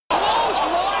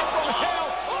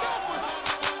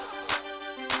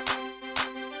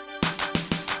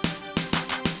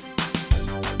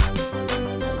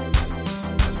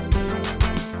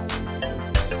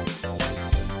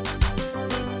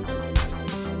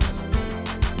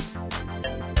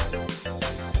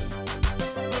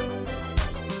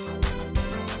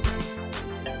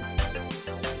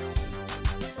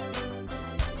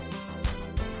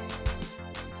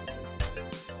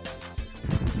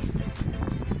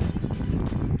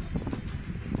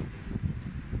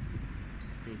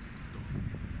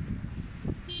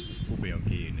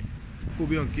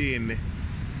pubi on kiinni.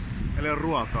 Meillä ei ole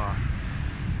ruokaa.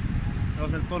 Me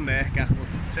olisi mennyt tonne ehkä,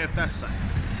 mutta se ei ole tässä.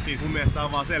 Siitä mun mielestä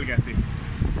on vaan selkeästi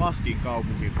paskin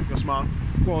kaupunki, jos mä oon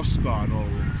koskaan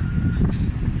ollut.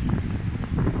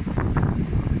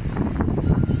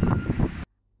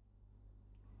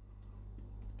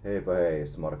 Heipä hei,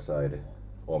 Smarkside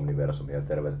Omniversumi ja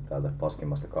terveiset täältä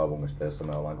paskimmasta kaupungista, jossa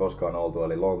me ollaan koskaan oltu,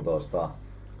 eli Lontoosta.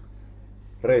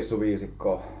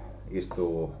 Reissuviisikko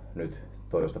istuu nyt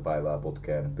toista päivää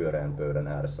putkeen pyöreän pöydän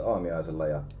ääressä aamiaisella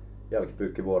ja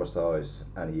jälkipyykkivuorossa olisi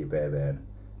NJPWn,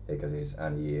 eikä siis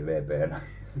NJVPn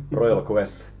Royal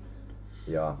Quest.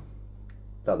 Ja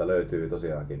täältä löytyy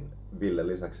tosiaankin Ville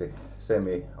lisäksi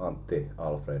Semi, Antti,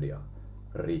 Alfred ja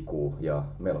Riku ja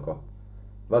melko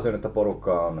väsynyttä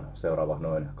porukkaa on seuraava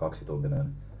noin 2-tuntinen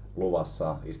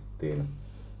luvassa. Istuttiin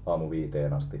aamu 5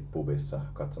 asti pubissa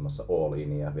katsomassa All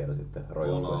Inia, vielä sitten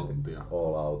Royal Questin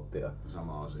All Outia.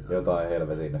 Sama asia. Jotain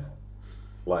helvetin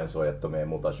lainsuojattomien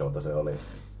mutashowta se oli.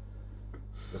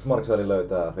 Smarkside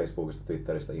löytää Facebookista,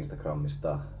 Twitteristä,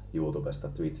 Instagramista, YouTubesta,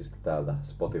 Twitchistä, täältä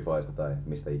Spotifysta tai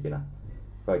mistä ikinä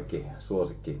kaikki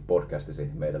suosikki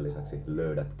podcastisi meidän lisäksi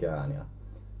löydätkään. Ja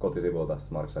kotisivuilta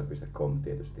smarkside.com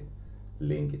tietysti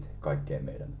linkit kaikkeen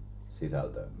meidän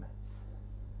sisältöömme.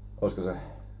 Olisiko se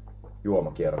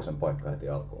juomakierroksen paikka heti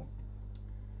alkuun?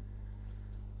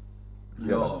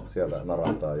 Sieltä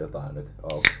narahtaa jotain nyt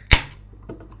auki.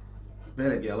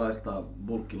 Belgialaista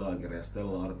bulkkilaakeria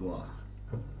Stella Artois.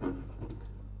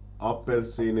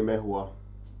 Appelsiinimehua.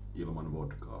 Ilman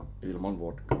vodkaa. Ilman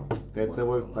vodkaa. Te ette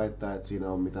voi väittää, että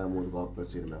siinä on mitään muuta kuin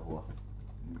appelsiinimehua.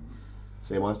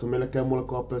 Se ei maistu millekään muulle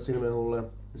kuin appelsiinimehulle.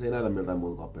 Se ei näytä miltään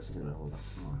muuta kuin appelsiinimehulle.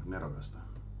 No, nerokasta.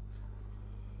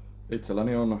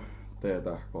 Itselläni on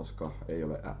teetä, koska ei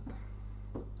ole ättä.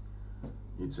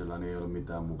 Itselläni ei ole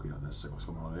mitään mukia tässä,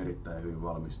 koska mä olen erittäin hyvin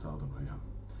valmistautunut ja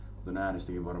kuten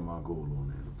äänestäkin varmaan kuuluu,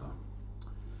 niin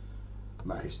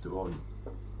mähisty on.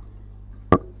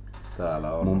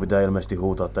 Täällä on. Mun pitää ilmeisesti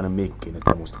huutaa tänne mikkiin,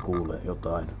 että musta kuulee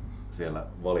jotain. Siellä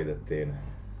valitettiin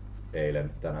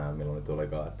eilen, tänään, milloin nyt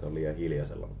olikaan, että on liian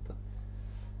hiljaisella, mutta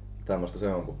tämmöstä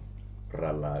se on, kun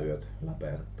rällää yöt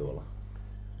läpeensä tuolla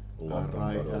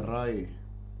Lontoon kadulla. Rai.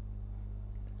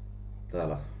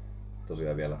 Täällä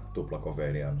tosiaan vielä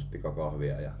tuplakofeiinia,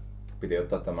 pikakahvia ja piti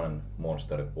ottaa tämmönen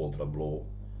Monster Ultra Blue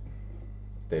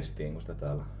testiin, kun sitä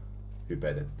täällä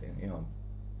hypetettiin. Ihan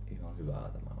hyvää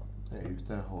tämä on. Ei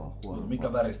yhtään huono.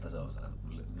 Mikä väristä se on se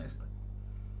neste?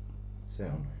 Se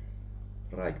on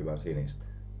räikyvän sinistä.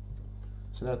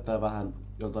 Se näyttää vähän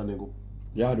joltain niinku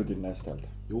Jäähdytin nesteeltä.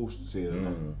 just siltä.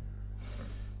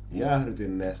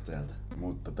 Jäähdytin nesteeltä.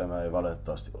 Mutta tämä ei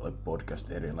valitettavasti ole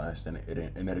podcast erilaisten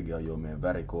energiajuomien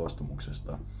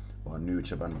värikoostumuksesta, vaan New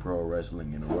Japan Pro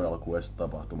Wrestlingin Royal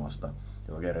Quest-tapahtumasta,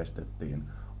 joka järjestettiin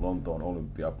Lontoon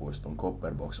Olympiapuiston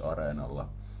Copper Box Arenalla,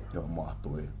 johon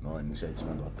mahtui noin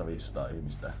 7500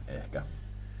 ihmistä ehkä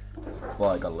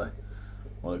paikalle.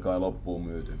 Oli kai loppuun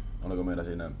myyty. Oliko meillä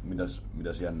siinä,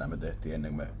 mitäs jännää me tehtiin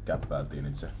ennen kuin me käppäiltiin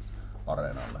itse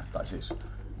areenalle? Tai siis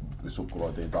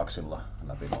sukkuloitiin taksilla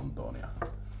läpi Lontoon. Ja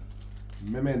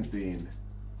Me mentiin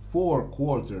Four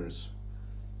Quarters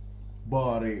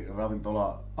baari,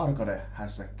 ravintola, arcade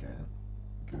hässäkkeen.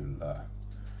 kyllä.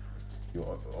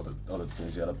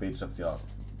 Otettiin siellä pizzat ja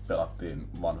pelattiin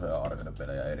vanhoja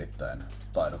arcade-pelejä erittäin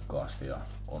taidokkaasti ja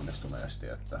onnistuneesti.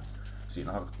 Että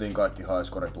siinä hakattiin kaikki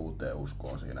highscoret uuteen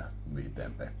uskoon siinä 5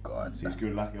 pekkaa. Että Siis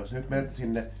kyllä, jos nyt menet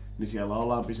sinne, niin siellä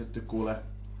ollaan pistetty kuule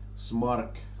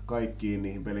Smark kaikkiin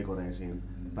niihin pelikoneisiin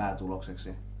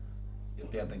päätulokseksi. Ja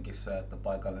tietenkin se, että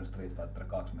paikallinen Street Fighter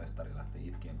 2 mestari lähti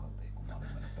itkien kotiin, kun mä olin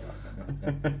mennyt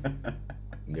pelaamaan.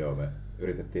 Joo, me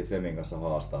yritettiin Semin kanssa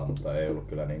haastaa, mutta ei ollut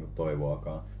kyllä niinku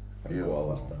toivoakaan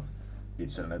vastaan.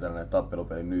 Itselleni tällainen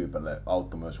tappelupeli Nyypelle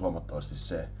auttoi myös huomattavasti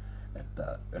se,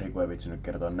 että Riku ei vitsinyt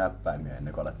kertoa näppäimiä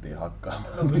ennen kuin alettiin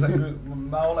hakkaamaan. No,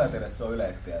 mä oletin, että se on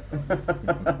yleistietoa.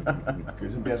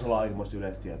 Kyllä sen pitäisi olla aikamoista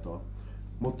yleistietoa.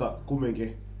 Mutta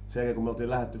kumminkin, sen jälkeen kun me oltiin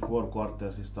lähdetty Four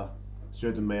Quartersista,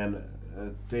 syöty meidän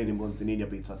teinimuotti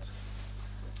ninjapizzat,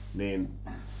 niin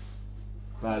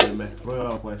päädyimme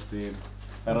Royal Questiin,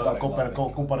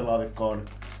 kuparilaatikkoon,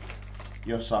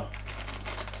 jossa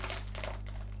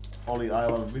oli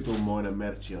aivan vitunmoinen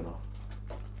merchiono.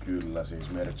 Kyllä,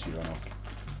 siis merchiono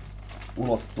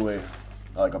ulottui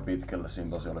aika pitkälle, siinä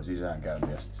tosiaan oli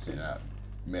sisäänkäynti ja sitten siinä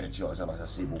merchi oli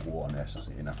sellaisessa sivuhuoneessa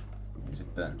siinä. Niin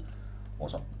sitten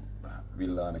osa,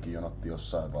 Ville ainakin jonotti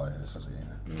jossain vaiheessa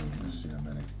siinä. Siinä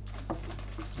meni.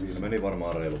 Siinä meni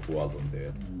varmaan reilu puoli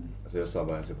tuntia. Se jossain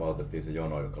vaiheessa jopa otettiin se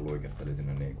jono, joka luikehteli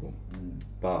sinne niinku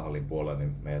päähallin puolelle,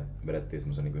 niin me vedettiin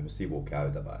semmoisen niinku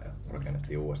sivukäytävää ja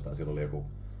rakennettiin uudestaan. Silloin oli joku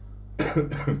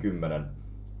 10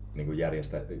 niin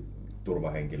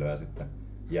turvahenkilöä sitten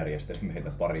järjesteli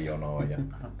meitä pari jonoa ja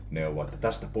neuvoi, että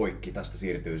tästä poikki, tästä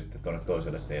siirtyy sitten tuonne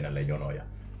toiselle seinälle jono ja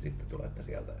sitten tulette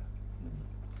sieltä.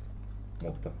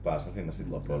 Mutta pääsin sinne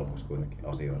sitten loppujen lopuksi kuitenkin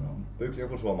asioina.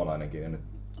 Joku suomalainenkin ja nyt.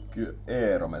 Kyllä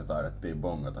Eero me taidettiin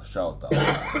bongata, shoutout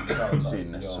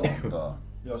sinne suuntaan.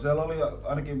 Joo, siellä oli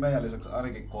ainakin meidän lisäksi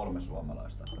ainakin 3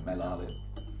 suomalaista. Meillä oli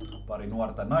pari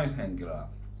nuorta naishenkilöä,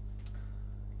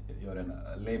 joiden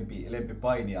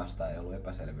lempipainijasta ei ollut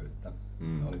epäselvyyttä.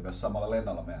 Oli myös samalla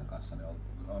lennolla meidän kanssa. Niin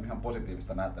on ihan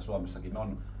positiivista nähdä, että Suomessakin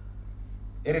on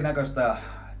erinäköistä ja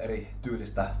eri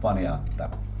tyylistä fania. Että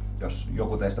jos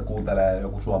joku teistä kuuntelee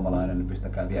joku suomalainen, niin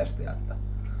pistäkää viestiä. Että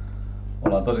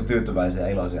ollaan tosi tyytyväisiä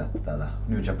ja iloisia, että täällä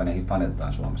New Japaniakin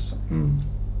fanitetaan Suomessa.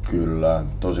 Kyllä,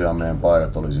 tosiaan meidän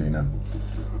paidat oli siinä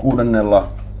 6.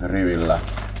 rivillä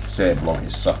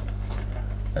C-blogissa.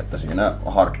 Että siinä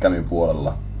hardcamin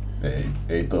puolella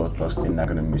ei toivottavasti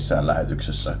näkynyt missään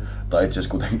lähetyksessä. Tai itse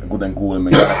asiassa kuten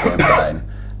kuulimme jälkeenpäin,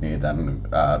 niin tämän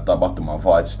tapahtuman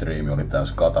fight stream oli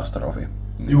täys katastrofi.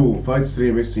 Juu, fight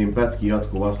stream vissiin pätki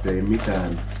jatkuvasti, ei mitään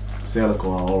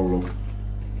selkoa ollut.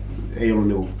 Ei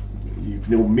ollut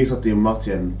niinku missattiin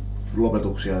matsien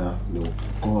lopetuksia ja niinku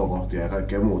kohokohtia ja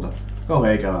kaikkea muuta.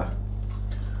 Kauhean ikävää.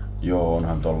 Joo,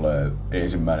 onhan tolleen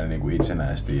ensimmäinen niinku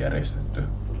itsenäisesti järjestetty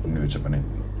New Japanin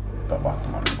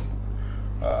tapahtuma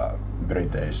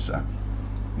Briteissä.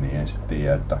 Niin en sit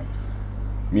tiedä, että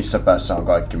missä päässä on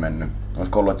kaikki mennyt.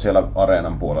 Olisiko ollut, että siellä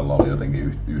areenan puolella oli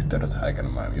jotenkin yhteydet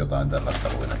häikännyt, jotain tällaista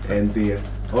luin. En tiedä.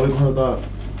 Olikohan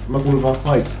mä kuulin vaan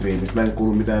fight streamista, mä en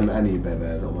kuullut mitään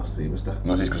NJPW:n omasta streamista.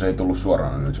 No siis kun se ei tullut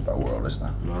suoraan New Japan Worldista,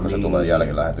 kun se tulee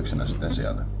jälkilähetyksenä sitten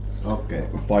sieltä. Okei.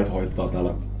 Fight hoitaa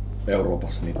täällä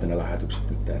Euroopassa niitten ne lähetykset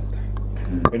nyt, että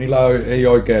niillä ei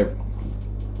oikein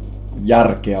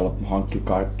järkeä hankkia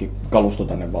kaikki kalusto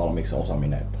tänne valmiiksi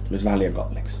osaaminen, että tulisi vähän liian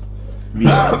kalliiksi.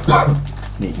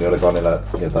 Niin oliko niillä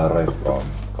jotain RevProon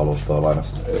kalustoa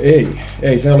lainassa?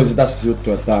 Ei, se oli se tässä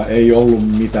juttu, että ei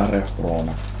ollut mitään RevProon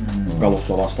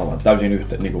kalustoa vastaavaa, täysin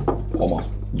niinku oma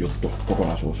juttu,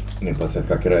 kokonaisuus. Niin paitsi, että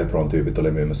kaikki RevProon tyypit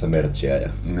oli myymässä merchia ja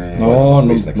No.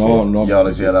 Ja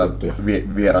oli siellä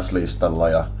vieraslistalla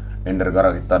ja Ender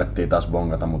Garakin tarvittiin taas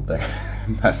bongata, mutta ei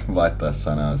päästä vaihtaa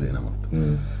sanaa siinä. Mutta.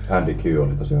 Andy Q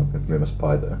oli tosiaan myymässä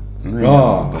paitoja.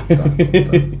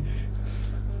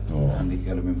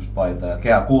 Andykin oli myymässä paitaa ja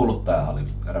Kea kuuluttaja oli.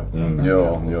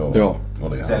 Joo.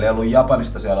 Oli siellä ei ollut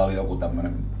Japanista, siellä oli joku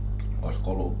tämmönen,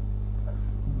 olisiko ollut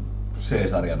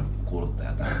C-sarjan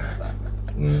kuuluttaja tällä kertaa.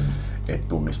 Et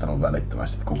tunnistanut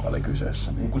välittömästi, että kuka oli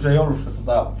kyseessä. Niin. Kun se ei ollut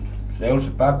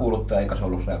se pääkuuluttaja eikä se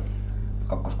ollut se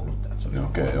kakkoskuuluttaja.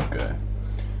 Okei.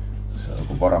 Se on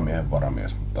joku varamiehen,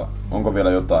 mutta onko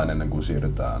vielä jotain ennen kuin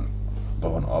siirrytään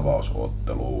tuohon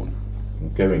avausotteluun?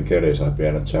 Kevin Kelly sai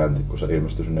pienet chantit, kun se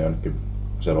ilmestyi sinne jonnekin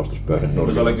selostuspöydän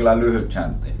nurkille. Se oli kyllä lyhyt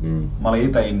chantti. Mä olin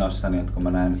ite innoissani, että kun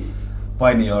mä näin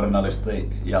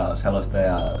painijournalisti ja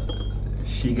selostaja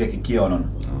Shigeki Kionon.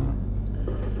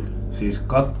 Siis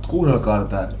kuunnelkaa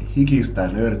tätä hikistä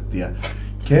nörttiä.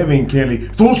 Kevin Kelly,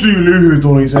 tosi lyhyt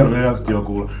oli sen reaktio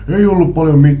kuulla. Ei ollut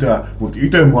paljon mitään, mutta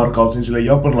ite markautin sille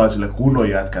japanilaiselle kunnon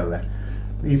jätkälle.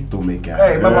 Vittu mikä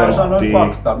ei, mä vaan sanoin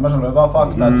faktaa. Mä sanoin vaan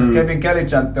faktaa, että se Kevin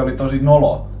Kelly-chantti oli tosi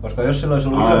nolo. Koska jos sillä olisi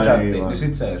ollut iso chantti, niin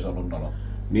sit se ei olisi ollut nolo.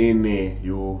 Niin,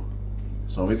 juu.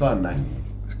 Sovitaan näin.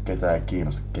 Ketään ei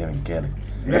kiinnosta Kevin Kelly.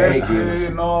 Ei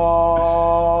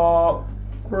kiinnosta.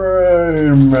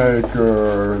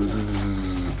 Rainmaker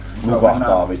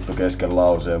nukahtaa vittu kesken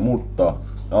lauseen, mutta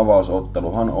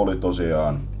avausotteluhan oli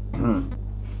tosiaan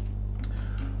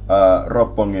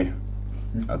Roppongi,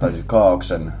 tai siis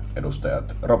Kaaoksen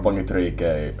edustajat Roppongi 3K,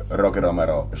 Rocky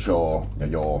Romero, Shaw ja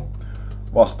Joo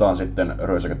vastaan sitten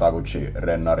Ryosuke Taguchi,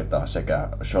 Rennarita sekä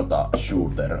Shota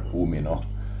Shooter Umino.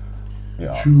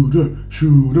 Ja Shooter.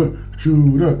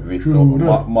 Vittu,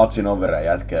 matsin overeen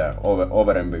jätkää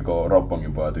overempi kuin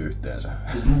Roppongin pojat yhteensä.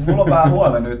 Mulla on vähän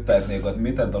huoli nyt, että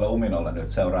miten tuolla Uminolla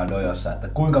nyt seuraa dojossa, että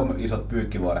kuinka isot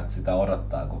pyykkivuoret sitä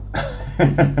odottaa, kun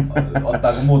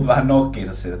ottaako muut vähän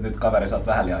nokkiinsa siitä, että nyt kaveri sä oot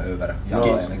vähän liian over.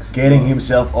 Getting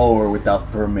himself over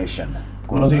without permission.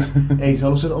 No siis, ei se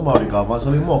ollut sen oma vika, vaan se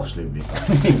oli Moxleyn vika.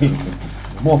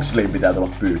 Moxleyn pitää tulla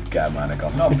pyykkäämään ne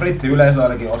kamat. No, brittiyleisö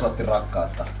ainakin osoitti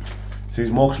rakkautta.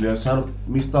 Siis Moxley olisi saanut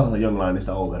mistä tahansa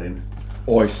Younglineista overin.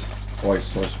 Ois.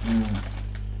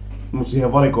 Mut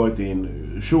siihen valikoitiin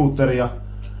Shooter ja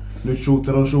nyt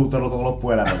Shooter on Shooter koko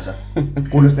loppuelämänsä.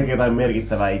 Kunnes tekee jotain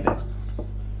merkittävää itse.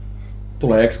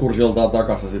 Tulee ekskursioltaan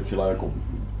takas ja sit sillä on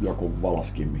joku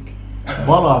valaskimmik.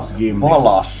 Valaskimmik?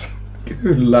 Valas!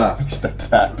 Kyllä. Mistä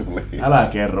tää tuli? Älä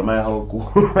kerro, mä en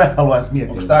halua edes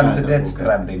miettiä. Onks tää nyt se Death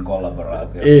Stranding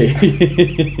kollaboraatio? Ei.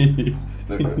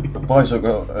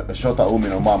 Paisuuko Shota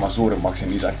Umino maailman suurimmaksi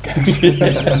nisäkkääksi?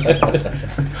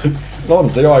 No on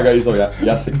se jo aika iso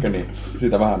jässikkä, niin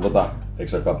siitä vähän Eikö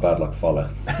se olekaan Bad Luck Fale?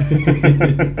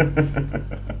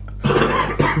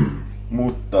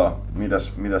 Mutta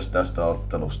mitäs tästä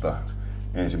ottelusta?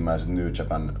 Ensimmäiset New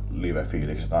Japan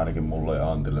live-fiilikset ainakin mulle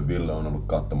ja Antille. Ville on ollut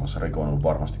katsomassa, Riku on ollut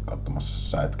varmasti katsomassa.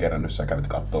 Sä et kerännyt, sä kävit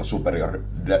kattoo Superior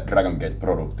Dragon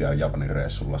Gate-produktia Japanin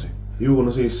reissullasi. Juu,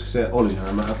 no siis se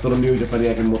olisihan mä kattonut New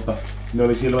Japaniakin, mutta ne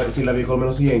oli sillä viikolla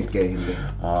menossa Jenkkeihin.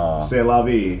 Se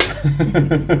lavii.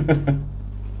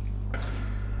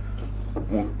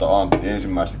 Mutta Antti,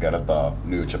 ensimmäistä kertaa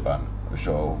New Japan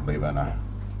show livenä.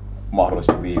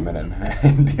 Mahdollisesti viimeinen,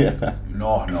 en tiedä.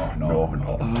 No.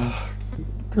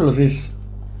 Kyllä siis...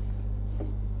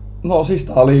 No siis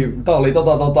tää oli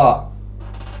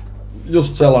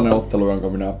just sellainen ottelu, jonka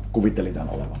minä kuvittelin tän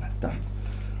olevan, että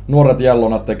nuoret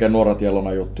jellonat tekee nuoret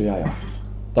jellona juttuja ja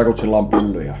Taguchilla on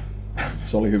pylly ja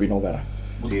se oli hyvin ovela.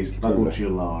 Siis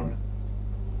Taguchilla on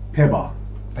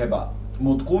Peba.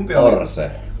 Mut kumpi oli...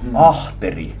 Arse.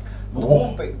 Ahteri. Mut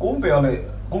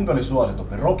kumpi oli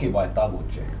suositumpi, Rocky vai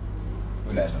Taguchi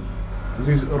yleisönä?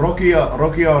 Siis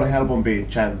Rockia on helpompi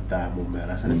chanttää mun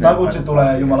mielestä. Niin Taguchi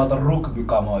tulee jumalauta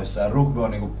rugby-kamoissa ja rugby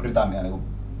on niinku Britannia niinku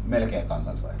melkein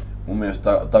kansansain. Mun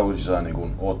mielestä Taguchi saa niinku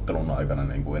ottelun aikana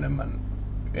niinku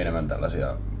enemmän tällaisia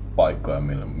paikkoja,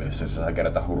 missä se saa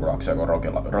kerätä hurrauksia, kun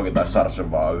Rocky taisi saada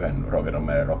sen vaan yhden Rocky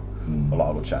Romero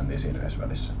lauluchantin siinä yhdessä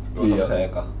välissä. Se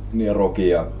eka. Niin ja Rocky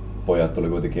ja Pojat tuli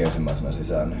kuitenkin ensimmäisenä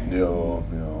sisään. Niin Joo.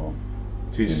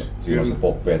 Siis siinä on se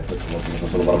poppi, että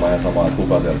se on varmaan ihan sama, että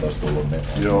kuka sieltä olisi tullut. Niin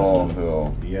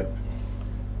Joo. Jep.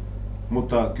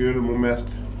 Mutta kyllä mun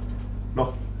mielestä,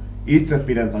 no itse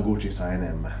pidän Taguchissa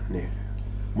enemmän, niin.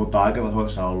 Mutta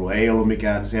aikatasoissa on ollut, ei ollut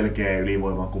mikään selkeä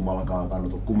ylivoima kummankaan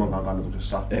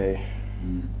kannatuksessa. Ei.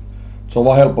 Se on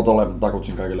vaan helppo tolle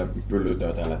Taguchin kaikille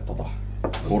pyllytööteille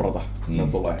hurrata, ja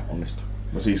tulee onnistua.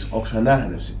 No siis, onks hän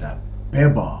nähnyt sitä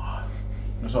Pebaa?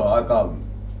 No se on aika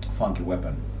funky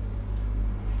weapon.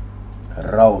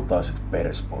 Rautaiset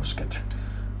persposket.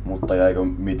 Mutta jäikö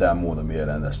mitään muuta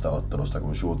mieleen tästä ottelusta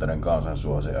kuin shooterin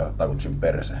kansansuosia ja Taguchin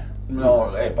perse?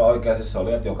 No eipä oikein, siis se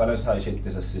oli, että jokainen sai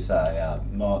shittinsä sisään ja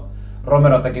no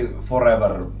Romero teki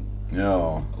forever.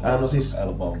 Joo. No siis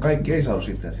kaikki ei saanut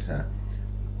shittiä sisään.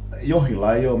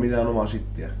 Johilla ei oo mitään omaa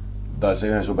shittiä. Tai se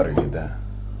yhden Superkikin tehdä.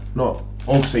 No,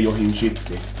 onks se Johin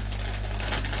shitti?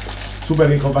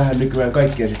 Superkick on vähän nykyään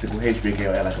kaikkien shitti, kun HBK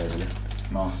on eläköitynyt.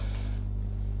 No.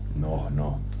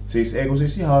 Siis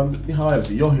ihan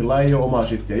aidosti. Johilla ei oo omaa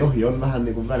shittiä. Johi on vähän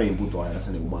niinku väliinputoaja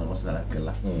tässä niinku maailmassa tällä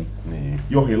hetkellä. Niin.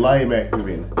 Johilla ei mene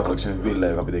hyvin. Oliko se nyt Ville,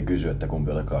 joka piti kysyä, että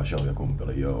kumpi olikaan show ja kumpi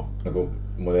oli joo? No kun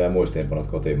mulla jäi muistiinpanot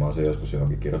kotiin, mä oon sen joskus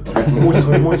johonkin kirjoittanut.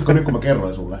 Muistatko nyt kun mä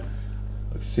kerroin sulle?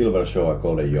 Oliko Silver Show ja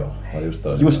Golden Show?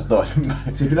 Just toisinpäin.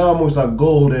 Siis pitää vaan muistaa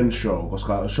Golden Show,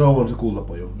 koska show on se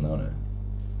kultapoju. No niin.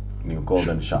 Niinku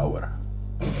Golden Shower.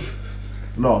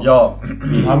 No, Joo.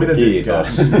 ihan miten tykkää.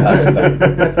 Kiitos.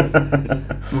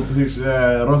 Mutta siis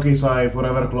Rocky sai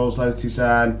Forever Clotheslineit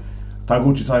sisään,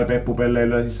 Taguchi sai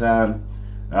peppupelleilyä sisään,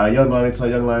 Young Lineit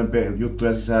sai Young Line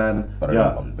juttuja sisään,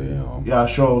 ja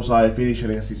Show sai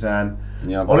finisherin sisään.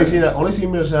 Oli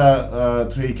siinä myös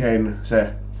 3K:n se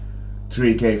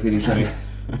 3K finisheri.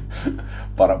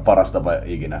 Paras tapa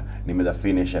ikinä nimetä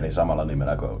finisheri samalla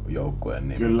nimellä kuin joukkueen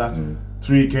nimi. Kyllä.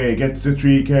 3K, get the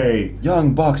 3K.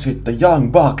 Young Bucks hit the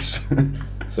Young Bucks.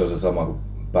 Se on se sama kuin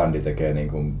bändi tekee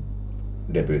niinku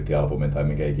debyyttialbumin tai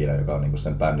mikä ikinä, joka on niinku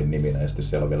sen bändin niminä, ja sitten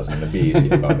siellä on vielä sellainen biisi,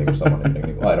 joka on niinku sama niminen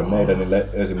niinku Iron Maidenille,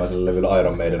 ensimmäiselle levyllä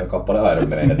Iron Maiden on kappale Iron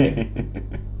Maiden.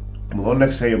 Mut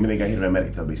onneksi se ei oo mitenkään hirveen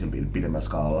merkittävä biisin pidemmällä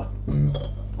skaalalla.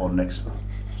 Onneksi.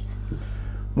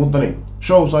 Mutta niin,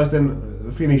 Show sai sitten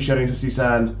finisherinsä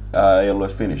sisään. Ei ollut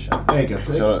edes finisher. Eikö?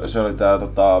 Se oli tää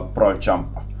Project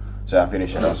Champa. Sehän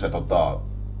finisher on se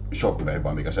Shockwave,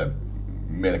 vai mikä se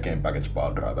melkein package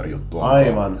ball driver juttu on.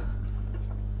 Aivan.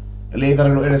 Eli ei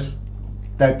tarvinnut edes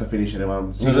täyttä finisheria,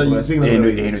 vaan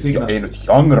ei nyt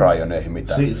Young Ryaneihin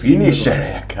mitään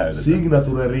finisherejä käytetä.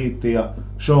 Signature riitti ja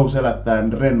Show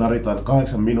selättäen Renna Ritan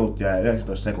 8 minuuttia ja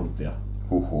 19 sekuntia.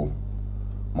 Huhhuh.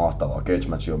 Mahtavaa. Cage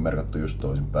matchi on merkattu just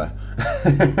toisinpäin.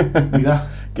 Mitä?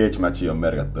 Cage matchi on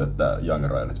merkattu, että Young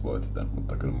Ryanit voitti tän,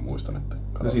 mutta kyllä mä muistan, että...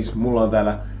 No siis mulla on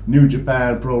täällä New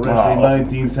Japan Pro Wrestling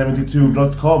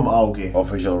 1972.com auki.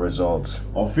 Official results.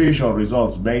 Official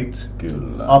results, mate.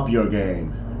 Kyllä. Up your game.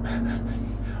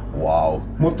 Wow.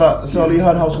 Mutta se oli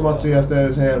ihan hauska matsi ja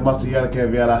sitten se matsin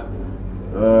jälkeen vielä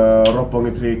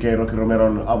Roppongin 3K Rocky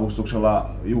Romeron avustuksella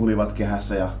juhlivat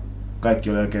kehässä ja kaikki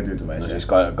oli oikein tyytyväisiä. No siis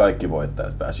kaikki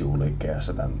voittajat pääsi juhliin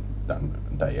kehässä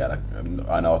tämän jälkeen,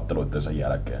 aina otteluittensa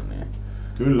jälkeen, niin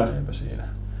Kyllä. eipä siinä.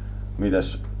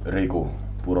 Mites Riku,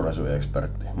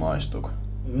 puroresu-ekspertti, maistuuko?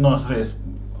 No siis,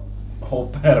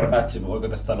 per match, voiko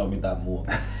tästä sanoa mitään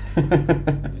muuta?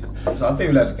 Saatiin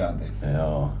yleisökäyntiin.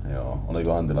 Joo.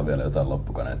 Oliko Antilla vielä jotain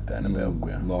loppukaneetteja ennen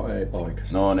peukkuja? No ei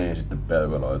oikeesti. No niin, sitten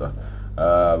peukaloita.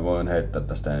 Voin heittää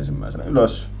tästä ensimmäisenä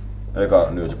ylös. Eka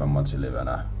New Japan matsi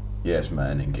livenä. Jees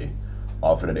meininki.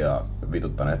 Alfred ja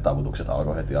vituttaneet taputukset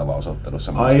alkoi heti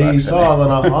avausottelussa. Ai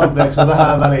saatana, anteeksi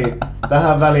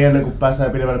tähän väliin ennen kuin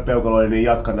päästään pidemmälle peukaloihin, niin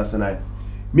jatkan tässä näin.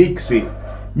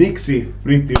 Miksi,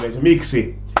 brittiyleisö,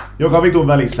 miksi? Joka vitun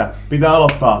välissä pitää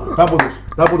aloittaa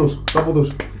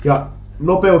taputus ja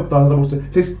nopeuttaa taputusta.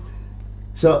 Siis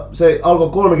se alkoi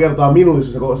 3 kertaa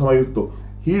minuutissa se sama juttu.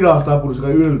 Hidas taputus, joka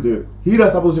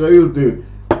yltyy.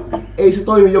 Ei se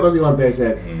toimi joka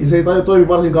tilanteeseen. Ja se ei toimi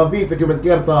varsinkaan 50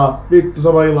 kertaa vittu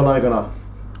saman illan aikana.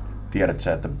 Tiedät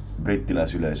sä, että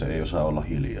brittiläisyleisö ei osaa olla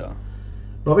hiljaa?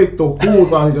 No vittu,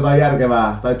 huutaa sit jotain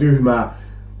järkevää tai tyhmää.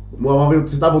 Mua vaan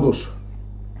vitutti se taputus.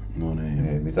 No niin.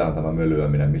 Ei mitään tämä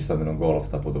mölyäminen, missä minun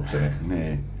golf-taputukseni.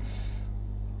 Niin.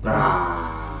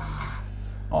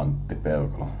 Antti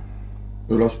Peukalo.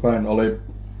 Ylöspäin oli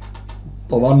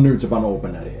tavan New Japan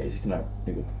Openeri, ei siis näy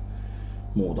niinku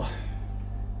muuta.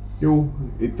 Juu,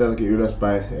 itselläkin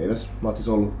ylöspäin. Ei tässä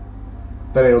matsissa ollut.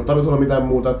 Tän ei ollut tarvitse olla mitään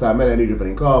muuta. Tää menee New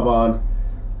Japanin kaavaan.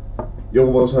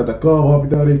 Joku voi sanoa, että kaavaa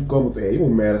pitää rikkoa, mutta ei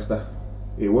mun mielestä.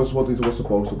 It was what it was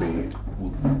supposed to be.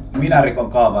 Minä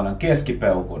rikon kaavan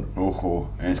keskipeukun.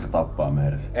 Enska tappaa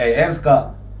meidät. Ei, Enska,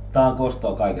 tää on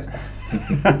kostoa kaikesta.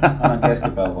 Annan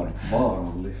keskipeukun.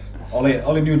 Vaarallista.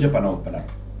 Oli New Japan Opener.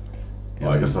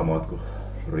 Aika samat kuin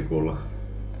Rikulla.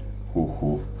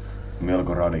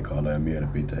 Melko radikaaleja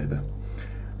mielipiteitä.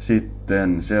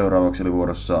 Sitten seuraavaksi oli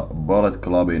vuorossa Ballet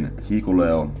Clubin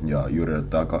Hikuleo ja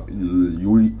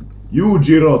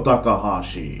Yujiro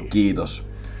Takahashi.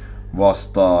 Kiitos.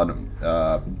 Vastaan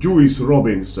Juice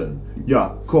Robinson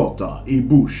ja Kota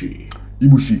Ibushi.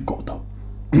 Ibushi Kota.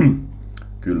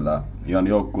 Kyllä, ihan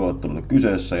joukkueottelu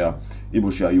kyseessä ja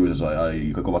Ibushi ja Juice sai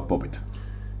aika kovat popit.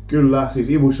 Kyllä, siis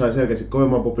Ibushi sai selkeästi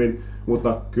kovemman popin,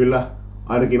 mutta kyllä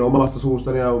ainakin omasta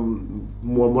suustani ja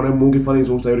monen muunkin fanin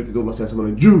suusta yritti tulla siellä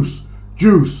semmonen juice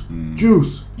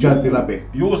chantti läpi.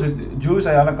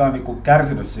 Juice ei ainakaan niinku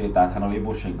kärsinyt siitä, että hän oli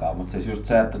Ibushin kanssa, mutta siis just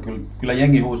se, että kyllä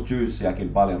jengi huusi Juiceakin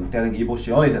paljon, mutta tietenkin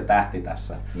Ibushi oli se tähti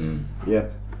tässä.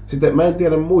 Jep. Sitten mä en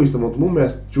tiedä muista, mutta mun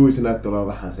mielestä Juice näytti olevan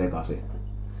vähän sekaisin.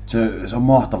 Se on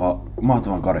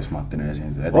mahtavan karismaattinen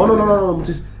esiintyjä. On, mutta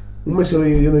siis mun mielestä se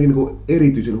oli jotenkin niinku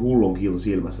erityisen hullun kiilto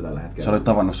silmässä tällä hetkellä. Sä olit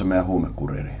tavannut se meidän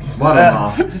huumekuriiri.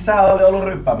 Varmaan. Siis sä oli ollut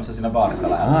ryppäämässä siinä baarissa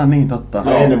lähellä. Niin totta.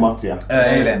 No, ennen matsia.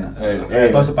 Eilen.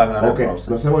 Toissapäivänä Okei,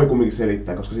 no se voi kumminkin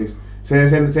selittää, koska siis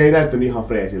se ei näyttänyt ihan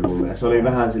freesiltä mun mielestä. Se oli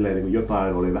vähän silleen niinku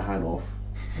jotain oli vähän off.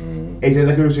 Ei se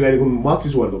näkynyt silleen niinku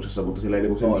matsisuorituksessa, mutta silleen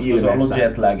niinku sen ilmeessä. Se on ollut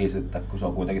jetlagi sitten, kun se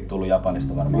on kuitenkin tullut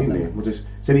Japanista varmaan. Niin, mutta siis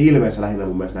sen ilmeessä lähinnä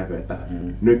mun mielestä näkyy, että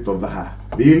nyt on vähän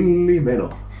villi meno.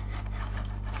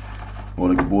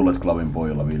 Oliko Bullet Clubin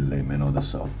pojilla villiin meno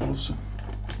tässä ottelussa?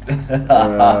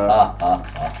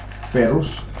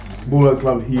 Perus Bullet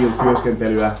Club heel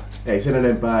työskentelyä. Ei sen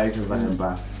enempää, ei sen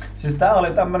vähempää. Siis tää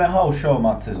oli tämmönen house show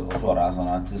matsi suoraan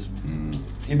sanoen. Siis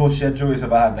Ibushi ja Juice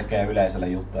vähän tekee yleisölle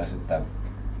juttuja ja sitten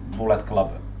Bullet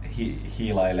Club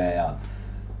hiilailee ja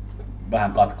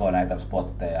vähän katkoo näitä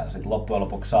spotteja ja sitten loppujen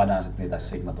lopuksi saadaan sitten niitä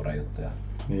signature-juttuja.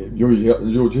 Niin,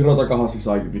 Yujiro Takahashi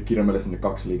sai kirjaimellisesti ne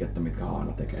 2 liikettä, mitkä hän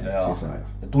aina tekee sisään.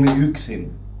 Ja tuli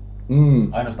yksin.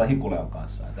 Ainoastaan Hikuleon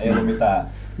kanssa. Et ei ollut mitään.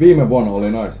 Viime vuonna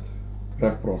oli naiset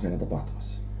Ref Pro siinä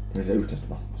tapahtumassa. Eli se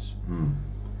yhteistapahtumassa.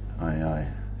 Ai.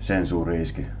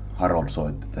 Sensuuriiski. Harold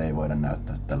soitti, että ei voida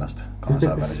näyttää tällaista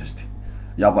kansainvälisesti.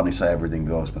 Japanissa everything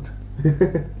goes, but...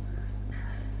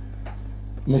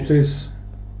 Mut siis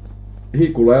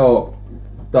Hikuleo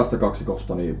tästä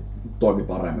kaksikosta niin toimi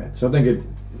paremmin. Et se jotenkin,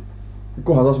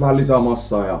 kunhan taas vähän lisää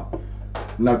massaa ja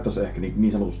näyttäisi ehkä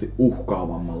niin sanotusti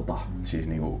uhkaavammalta. Siis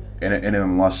niinku enemmän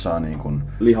massaa niinku...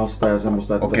 lihasta ja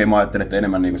semmoista, että... Okei, mä ajattelin, että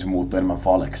enemmän niinku se muuttuu enemmän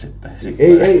faleksi sitten.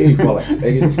 Ei falex,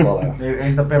 ei kiitos faleja. Ei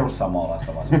sitä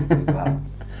perussamoalaista vaan se vähän...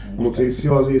 Mut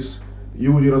siis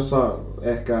Yujirossa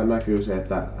ehkä näkyy se,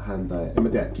 että häntä, en mä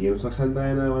tiedä kiinnostaaks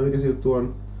häntä enää vai mikä se juttu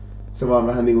on. Se vaan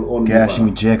vähän niinku on cashing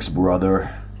mukana. Checks, brother.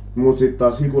 Mut sit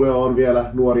taas Hikuleo on vielä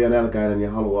nuori ja nälkäinen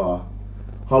ja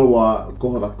haluaa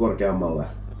kohota korkeammalle.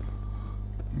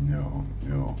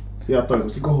 Joo. Ja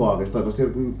toivottavasti kohoaakin,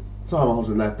 toivottavasti saa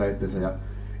mahdollisuuden näyttää itsensä ja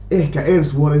ehkä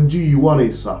ensi vuoden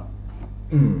G1:issa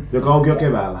joka onkin jo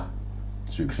keväällä.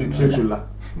 Syksyllä.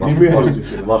 Niin myöhemmin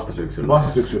syksyllä. Vasta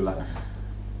syksyllä.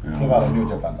 Keväällä New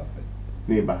Japan Cup.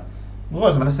 Niinpä. Mut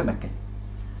voisi mennä sinnekin.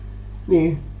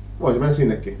 Niin, voisi mennä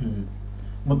sinnekin.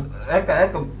 Mut ehkä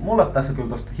mulle tässä kyllä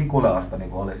tosta Hikuleasta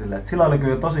niinku oli silleen, että sillä oli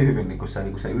kyllä tosi hyvin niinku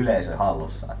se yleisö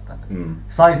hallussa, että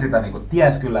sai sitä niinku,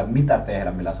 ties kyllä mitä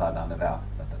tehdä, millä saadaan ne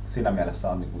reaktiot. Siinä mielessä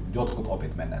on niinku jotkut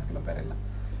opit menneet kyllä perille.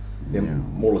 Ja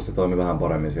mulle se toimi vähän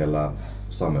paremmin siellä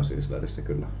Summer Sizzlerissä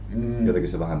kyllä.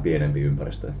 Jotenkin se vähän pienempi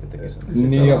ympäristö ehkä teki sen.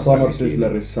 Niin ja Summer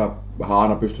Sizzlerissä vähän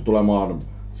aina pystyi tulemaan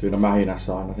siinä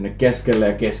mähinässä aina sinne keskelle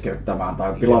ja keskeyttämään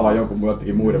tai pilaamaan jonkun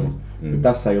jotenkin muiden, mutta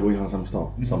tässä ei ollut ihan semmoista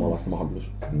samanlaista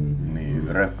mahdollisuutta. Niin,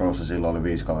 Repkolossa silloin oli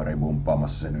 5 kaveria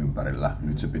bumppaamassa sen ympärillä.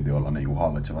 Nyt se piti olla niinku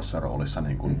hallitsevassa roolissa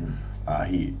niinku,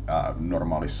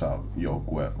 normaalissa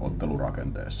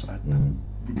joukkueottelurakenteessa.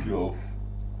 Joo.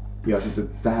 Ja sitten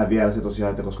tähän vielä se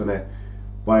tosiaan, että koska ne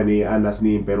painii NS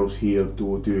niin perus heel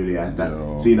tyyliä, että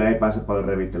siinä ei pääse paljon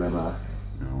revittelemään.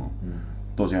 Joo.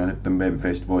 Tosiaan sitten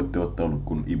Babyface voitti ottelun,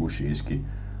 kun Ibushi iski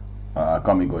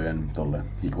Kamigojen tolle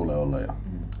Hikuleolle ja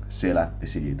selätti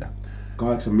siitä.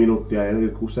 8 minuuttia ja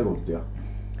 46 sekuntia.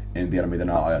 En tiedä miten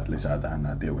nämä ajat lisää tähän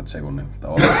nämä tiukat sekunnit.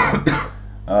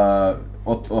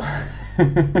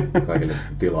 Kaikille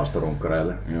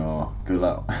tilastorunkkareille. Joo,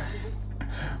 kyllä.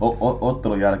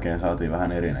 Ottelun jälkeen saatiin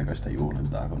vähän erinäköistä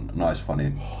juhlintaa, kun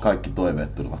naisfanin kaikki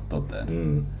toiveet tulivat toteen.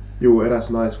 Juu, eräs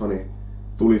naisfani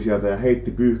tuli sieltä ja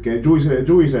heitti pyyhkeen.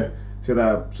 Juise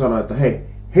sieltä sanoi, että hei,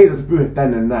 heitä se pyyhe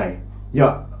tänne näin.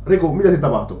 Ja Riku, mitä siinä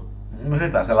tapahtui? No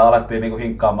sitä, siellä alettiin niinku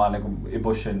hinkkaamaan niinku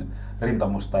Ibushin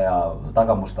rintamusta ja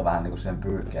takamusta vähän niinku siihen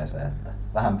pyyhkeeseen. Että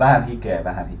vähän hikeä.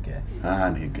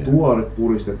 Vähän hikeä. Tuore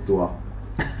puristettua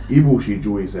Ibushi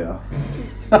Juisea.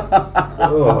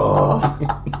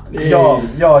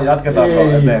 Joo, jatketaan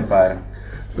eteenpäin.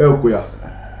 Peukkuja.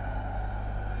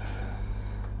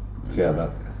 Sieltä.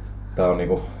 Tää on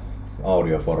niinku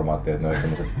audioformaatti, että noin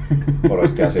semmoset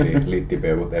poroskäsi, niin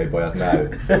littipeukut ei pojat näy.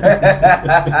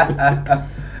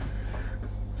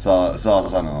 Saa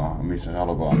sanoa, missä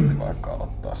haluatko Antti vaikka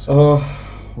aloittaa sen?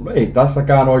 Ei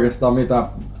tässäkään oikeastaan mitään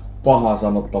pahaa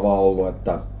sanottavaa ollut,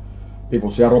 että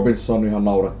Pipus ja Robinson on ihan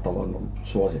naurettavan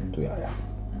suosittuja ja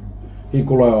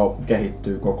Hikuleo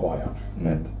kehittyy koko ajan.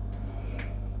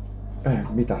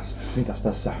 Mitäs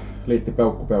tässä? Liitti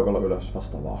peukkupeukalla ylös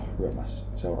vastaavaa hyömässä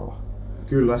seuraava.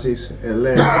 Kyllä siis,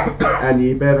 ellei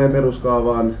NJPWn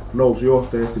peruskaavaan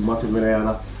nousujohteisesti matsit menee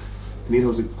aina niin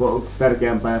sanotusti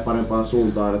tärkeämpään ja parempaan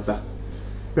suuntaan, että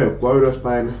peukkua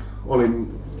ylöspäin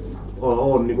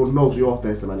on niin kuin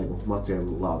nousujohteista tämä niin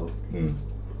matsien laatu.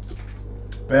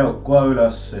 Peukkua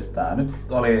ylös, siis tää nyt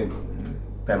oli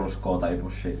peruskoota,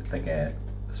 Ibushi tekee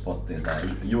spottiin tai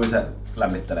Juise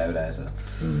lämmittelee yleisöä.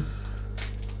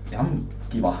 Ihan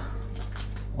kiva.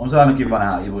 On se aina kiva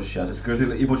nähdä Ibushia, siis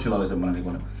kyllä Ibushilla oli semmonen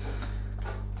niin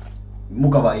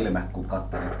mukava ilme kun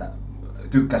katsoi, että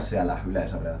tykkäs siellä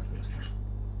yleisön reaktiosta.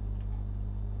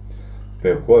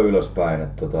 Peukkua ylöspäin,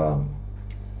 että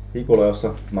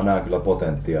Hikuleossa mä näen kyllä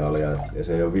potentiaalia ja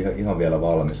se ei ole ihan vielä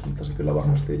valmis, mutta se kyllä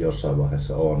varmasti jossain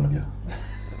vaiheessa on.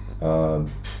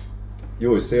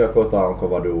 Juissi ja Kota on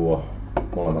kova duo,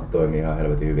 molemmat toimii ihan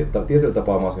helvetin hyvin. Tietyllä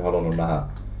tapaa mä olisin halunnut nähdä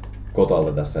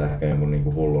Kotalta tässä ehkä jonkun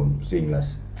niinku hullun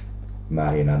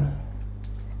singles-mähinän.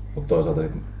 Mutta toisaalta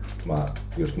sit mä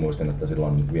just muistin, että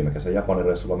silloin viime kesän Japanin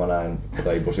reissulla mä näin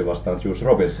Kota Ibushi vastaan Juice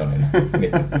Robinsonin.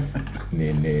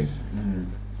 niin.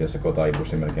 Jossa Kota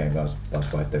Ibushi melkein kanssa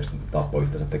taas vaihteeksi tappoi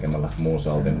itsensä tekemällä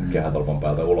moonsaultin kehätolpan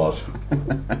päältä ulos.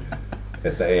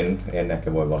 Että en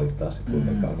ehkä voi valittaa sit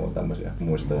kuitenkaan, kun on tämmösiä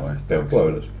muistoja. Peukkua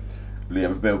ylös.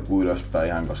 Lievä peukku ylöspäin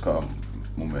ihan, koska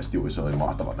mun mielestä Juise oli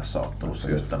mahtava tässä ottelussa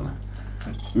just tällä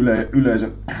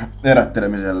yleisön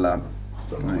erättelemisellä.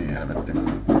 Niin helvetti.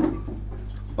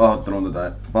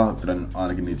 Pahoittelen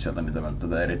ainakin itseltäni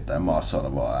tätä erittäin maassa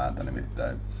olevaa ääntä,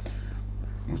 nimittäin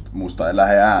musta ei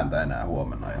lähde ääntä enää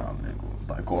huomenna ihan niinku,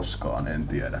 tai koskaan, en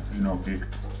tiedä.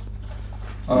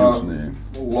 Just niin.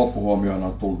 Loppuhuomioina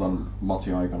on tullut tämän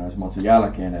matsin aikana ja matsin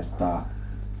jälkeen, että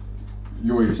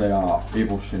Juise ja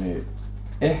Ibushi niin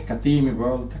ehkä Team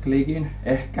World Tag Leaguein,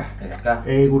 ehkä.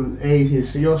 Ei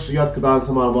siis, jos jatketaan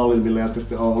samalla mallilla millä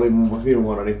oli muun muassa viime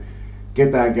vuonna, niin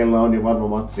ketään kella on jo varma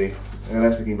matsi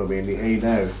Wrestlingin, niin ei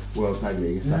näy World Tag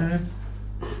Leagueissä.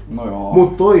 No joo.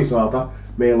 Mut toisaalta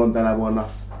meillä on tänä vuonna,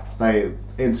 tai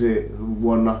ensi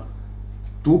vuonna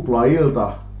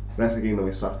tupla-ilta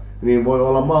Wrestlingissa, niin voi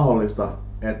olla mahdollista,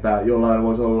 että jollain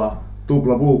voisi olla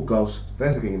tupla-buukkaus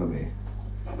Wrestlingin.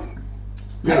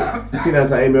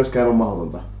 Sinänsä ei myöskään ole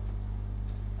mahdotonta.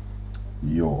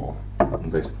 Joo.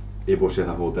 Mutta eikö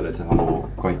Ibushihan huutelee, että se haluaa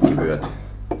kaikki vyöt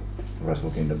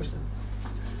Wrestle Kingdomista?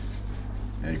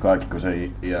 Ei kaikki, kun se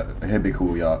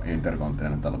Hebiku ja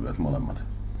Intercontinental ovat molemmat.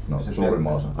 No,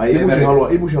 suurimman osa. Ai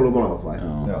Ibushi haluaa molemmat vai?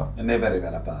 Joo. Ja Neveri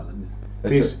vielä päälle. Niin.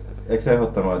 Siis, eikö se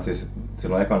ehdottanut, että siis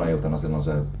silloin ekana iltana silloin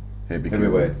se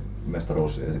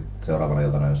heavyweight-mestaruus ja sitten seuraavana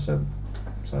iltana, jos se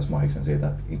saisi mahiksen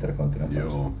siitä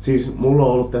Intercontinentalista? Joo. Siis mulla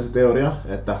on ollut tässä teoria,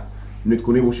 että nyt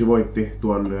kun Ibushi voitti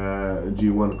tuon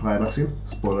G1 Climaxin,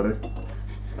 spoileri,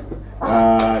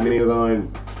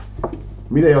 niin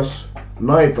miten jos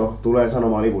Naito tulee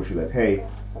sanomaan Ibushille, että hei,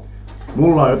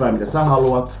 mulla on jotain mitä sä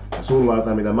haluat ja sulla on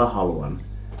jotain mitä mä haluan.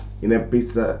 Ja ne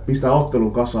pistää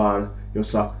ottelun kasaan,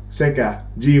 jossa sekä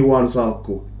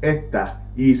G1-salkku että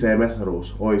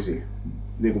IC-mestaruus olisi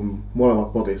niin kuin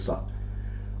molemmat potissa,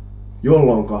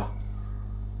 jolloinka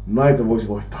Naito voisi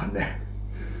voittaa ne.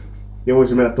 Ja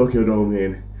voisi mennä Tokyo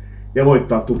Domeen ja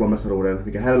voittaa tuplamestaruuden,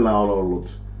 mikä hänellä on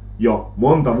ollut jo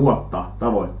monta vuotta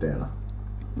tavoitteena.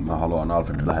 Mä haluan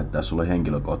Alfred lähettää sulle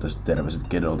henkilökohtaiset terveiset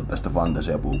Kedolta tästä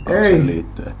fantasiapuukkaukseen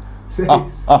liittyen.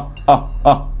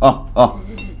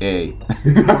 Ei.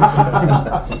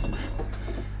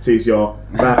 Siis joo,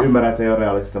 mä ymmärrän, että se ei ole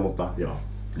realistista, mutta joo.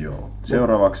 Joo.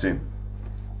 Seuraavaksi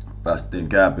päästiin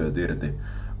kääpiöt irti.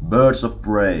 Birds of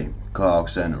Prey,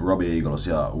 Kaaoksen Robbie Eagles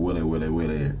ja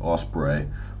Willie Ospreay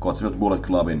kohtasivat Bullet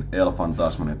Clubin El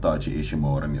Fantasman ja Taiji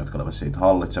Ishimorin, jotka olivat siitä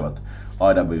hallitsevat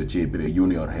IWGP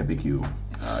Junior Heavyweight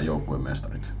joukkueen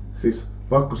mestarit. Siis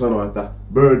pakko sanoa, että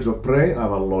Birds of Prey,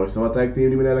 aivan loistava tag team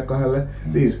nimi näille kahdelle.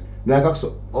 Siis nämä kaksi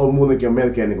on muutenkin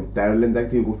melkein niin kuin täydellinen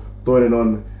tag team, kun toinen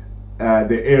on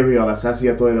The Aerial Assassin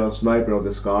ja toinen on Sniper of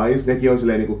the Skies. Nekin on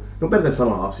silleen niinku, ne on periaatteessa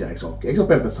sama asia, eikö se ole? Eikö se ole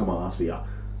periaatteessa sama asia?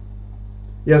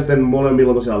 Ja sitten molemmilla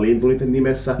on tosiaan lintu niiden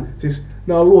nimessä. Siis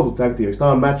nää on luotu tag teamiksi.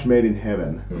 Tää on match made in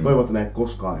heaven. Toivon, että nää ei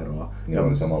koskaan eroa. Ja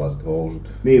oli samanlaiset housut.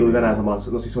 Niin, oli tänään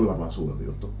samanlaiset. No siis se oli varmaan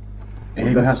suunniteltu juttu.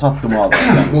 Ei vähän sattumalta.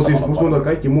 Mut siis musta tuntuu, että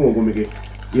kaikki muu on kumminkin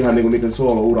ihan niinku niiden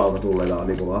solo-uralta tulleita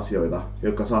niinku asioita,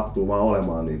 jotka sattuu vaan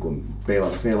olemaan niinku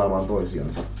peilaamaan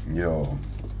toisiansa. Joo.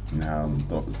 Nehän on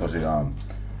tosiaan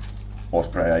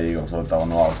Osprey ja Eagles oli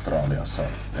tavannut Australiassa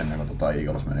ennen kuin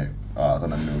Eagles meni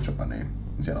tonne New Japaniin.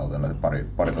 Siellä oli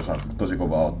pari tosi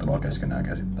kovaa ottelua keskenään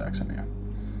käsittääkseni. Ja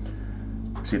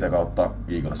sitä kautta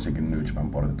Eaglesinkin New Japan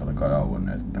portit oli kai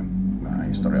auenneet, että vähän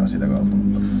historiaa sitä kautta.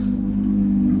 Mutta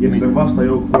ja sitten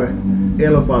vastajoukkue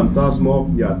El Fantasmo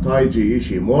ja Taiji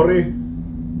Ishimori.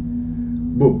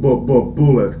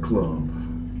 Bullet Club.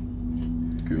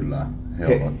 Kyllä, he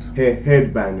ovat.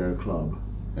 Headbanger Club.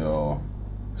 Joo,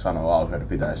 sanoo Alfred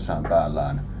pitäessään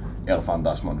päällään El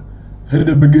Fantasmon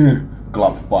Headbanger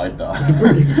Club-paitaa.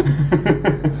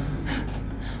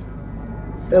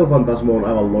 El Fantasmo on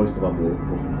aivan loistava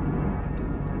mulkku.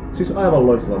 Siis aivan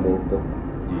loistava mulkku.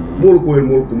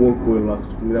 Mulkkuilla,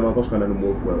 mitä mä oon koskaan nähnyt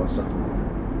mulkkuilmassa.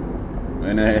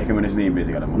 En ehkä menisi niin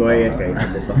pitkälle, mutta... No ei ehkä ihan,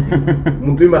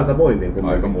 mutta ymmärtää pointin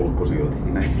kumminkin. Aika mulkku silti.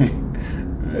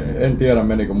 En tiedä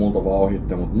menikö multa vaan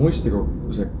ohitte, mutta muistiko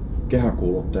se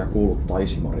kehäkuuluttaja kuuluttaa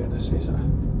Ishimoria tässä sisään?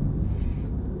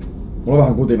 Mulla on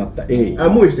vähän kutina, että ei.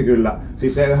 Muisti kyllä.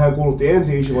 Siis hän kuulutti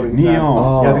ensin Ishimorin sisään,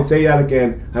 ja sitten sen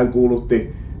jälkeen hän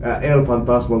kuulutti El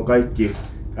Fantasmon kaikki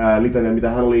litania, mitä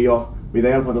hän oli jo, mitä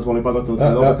El Fantasmo oli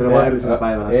pakottanut opettelemaan edellisenä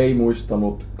päivänä. Ei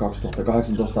muistanut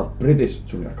 2018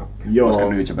 British Junior Cup. Joo. Koska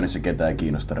New Japanissa ketään ei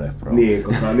kiinnosta Refro. Niin,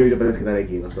 koska New Japanissa ketään ei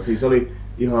kiinnosta. Siis oli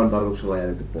ihan tarkoituksella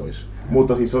jätetty pois.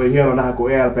 Mutta siis oli hieno nähdä,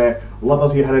 kun ELP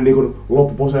latasi hänen niin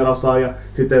loppuposeeraustaan ja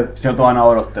sitten... Se on aina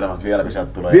odottelemaan, että vieläkö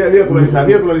sieltä tulee... Vielä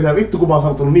tulee lisää. Vittu kun mä oon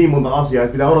saavuttanut niin monta asiaa,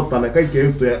 että pitää odottaa ne kaikkia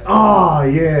juttuja.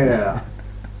 Yeah!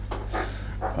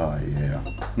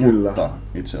 Kyllä. Mutta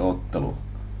itse ottelu.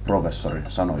 Professori,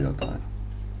 sano jotain.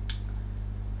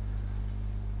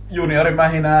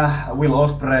 Juniorimähinää Will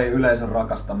Ospreay yleisön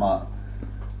rakastama.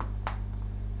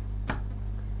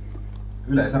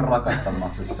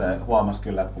 Siis se huomasi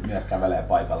kyllä, että kun mies kävelee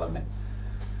paikalle, niin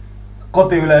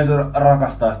kotiyleisö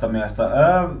rakastaa sitä miestä.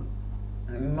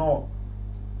 No,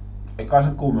 ei kai se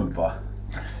kummempaa.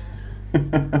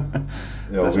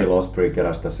 Joo, Will Ospreay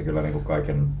keräsi tässä kyllä niinku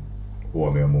kaiken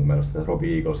huomioon mun mielestä, että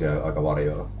Robbie Eagles jäi aika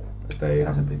varjoon. Että ei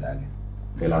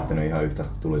lähtenyt ihan yhtä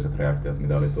tuliset reaktiot,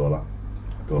 mitä oli tuolla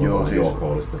joo, siis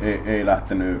ei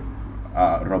lähtenyt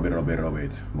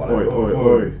Robit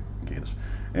Oi. Kiitos.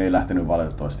 Ei lähtenyt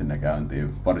valitettavasti ne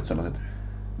käyntiin. Parit sellaiset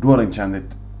dueling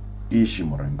chantit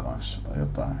Ishimorin kanssa tai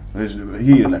jotain. Siis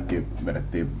hiilillekin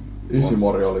vedettiin.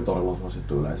 Ishimori oli todella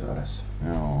suosittu yleisö edessä.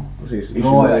 Joo. Siis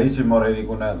Ishimori... ja Ishimori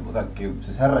niinku ne kaikki,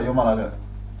 siis herran jumala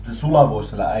se sulavuus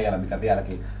sillä äijällä mikä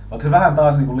vieläkin. Vaikka se vähän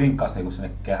taas niinku linkkasi niinku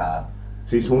sinne kehään.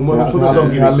 Siis mun se on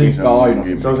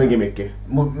gimikki. Se on sen gimikki.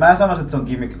 Mä en sanoisi, että se on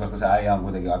gimikki, koska se äijä on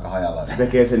kuitenkin aika hajallaan. Se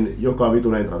tekee sen joka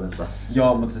vitun entrasessa.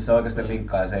 Joo, mutta se oikeasti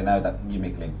linkkaa ja se ei näytä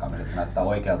gimmick-linkkaamiselta, se näyttää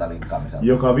oikealta linkkaamiselta.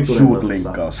 Joka vitun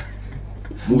Shoot-linkkaus.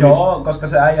 Joo, koska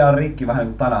se äijä on rikki vähän niin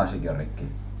kuin Tanahashikin on rikki.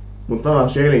 Mut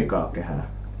Tanahashi ei linkkaa kehää.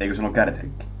 Eikö se ole kädet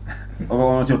rikki?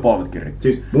 Onko sillä polvetkin rikki?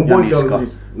 Siis mun pointti on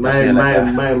siis,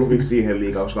 mä en lukisi siihen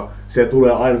liikaa, koska se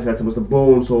tulee aina sieltä semmoista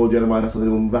Bone Soldier-maista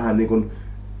vähän niinku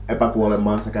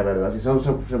epäkuolemansa kävelyä. Siis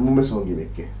se mun mielestä on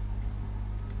gimikki.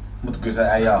 Mut kyllä se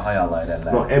äijä on hajalla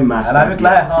edelleen. No en mä. Älä nyt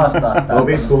lähde haastaa tästä. No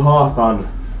vittu haastan.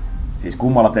 Siis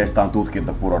kummalla teistä on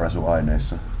tutkinto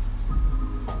puroresuaineissa?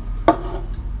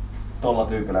 Tolla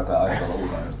tyypillä kai aikoilla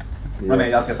ulkoa just. No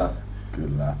niin, jatketaan.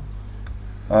 Kyllä.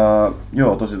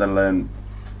 Joo, tosi tälleen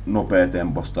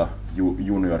nopeatemposta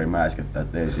juniorimäiskettä,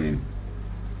 et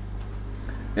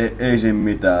ei siinä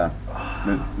mitään.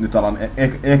 Nyt alan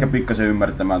ehkä pikkasen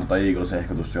ymmärtämään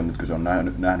Eagles-ehkotusta jo nyt, kun se on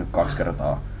nähnyt kaksi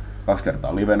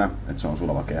kertaa livenä, että se on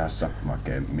sulava kehässä,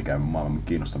 vaikka ei mikään maailman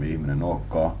kiinnostavin ihminen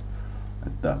olekaan.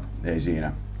 Että ei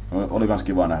siinä. Oli kans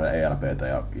kiva nähdä ELPtä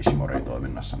ja Ishimoria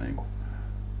toiminnassa niinku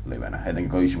livenä.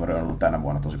 Etenkin kun Ishimori on ollut tänä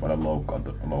vuonna tosi paljon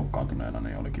loukkaantuneena,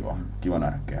 niin oli kiva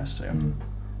nähdä kehässä.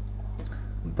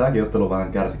 Tääkin ottelu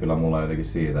vähän kärsi kyllä mulla jotenkin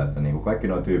siitä, että niinku kaikki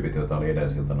nuo tyypit, joita oli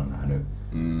edellisiltana nähnyt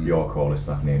York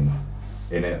Hallissa, niin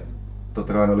ei ne,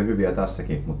 totta kai ne oli hyviä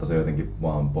tässäkin, mutta se jotenkin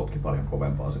vaan potki paljon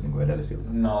kovempaa se niinku edellisiltä.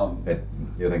 No. Et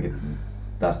jotenkin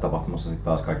tässä tapahtumassa sitten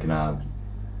taas kaikki nämä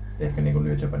ehkä niinku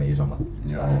New Japanin isommat. No,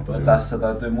 tässä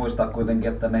täytyy muistaa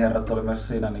kuitenkin, että ne herrat oli myös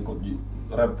siinä niinku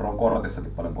Repron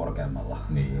kortissakin paljon korkeammalla.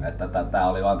 Niin. Että tää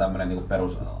oli vaan tämmönen niinku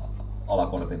perus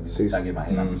alakortin siis,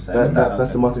 täkimähinä.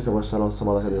 Tästä matsista voisi sanoa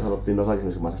samalla asialla, että sanottiin noissa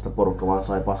aikaisemmissa matsista, porukka vaan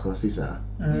sai paskansa sisään.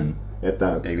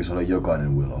 Että eikö se ole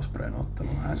jokainen Will Ospreyn ottelu?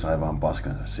 Hän sai vaan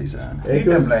paskansa sisään.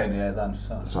 Hidden Blade ei tainnut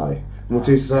saada. Sai. Mut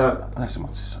siis tässä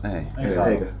matsissa ei.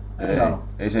 Eikö?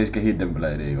 Ei se iske Hidden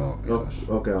Bladea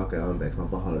Okei, anteeksi, mä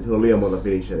pahoillani. Sillä on liian monta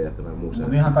finisheria, että mä muistan.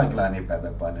 Mutta ihan kaikilla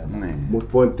NJPW-paineilla. Niin. Mut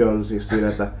pointti on siis siinä,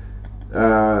 että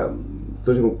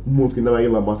toisin kuin muutkin nämä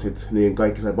illan matsit, niin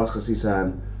kaikki sai paskan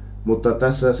sisään. Mutta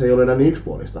tässä se ei ole enää niin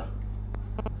yksipuolista.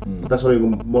 Tässä oli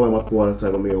niin molemmat puolet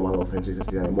sai omia omat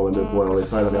offensiivisesti ja molemmilla puolilla oli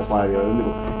taitavia painijoita.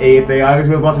 Niin ei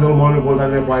aikaisemmin matsissa ollut molemmilla puolilla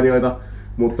taitavia painijoita,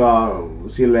 mutta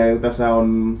silleen tässä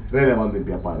on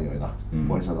relevantimpia painijoita,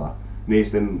 voi sanoa. Niin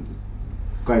sitten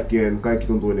kaikki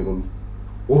tuntui niin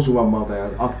osuvammalta ja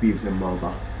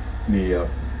aktiivisemmalta. Niin ja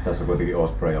tässä kuitenkin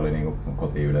Osprey oli niinku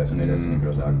kotiyleisön edessä, niin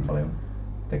kyllä se aika paljon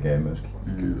tekee myöskin.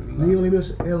 Kyllä. Niin oli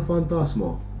myös El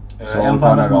Fantasmo. Se on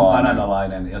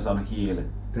kanadalainen ja se on heel.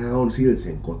 Tää on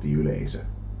Silsen kotiyleisö.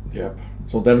 Jep.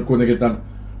 Se on tehnyt kuitenkin tän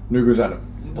nykyisen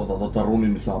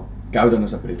runin saa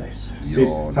käytännössä Briteissä.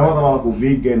 Siis samalla tavalla kuin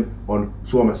Viggen on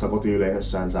Suomessa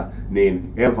kotiyleisössänsä,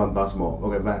 niin El Fantasmo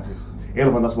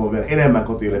on vielä enemmän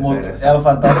kotiyleisössä edessä. El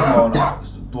Fantasmo on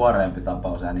tuoreempi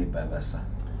tapaus NJPW:ssä.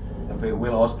 Ja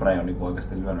Will Ospreay on niinku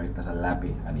oikeasti lyönyt itsensä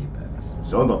läpi NJPW:ssä.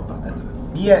 Se on totta.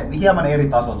 Hieman eri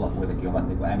tasolla kuitenkin ovat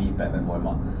niinku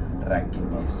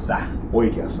NJPW-voima-rankingissa.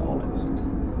 Oikeassa olet.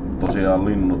 Tosiaan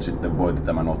Linnut sitten voitti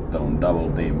tämän ottelun Double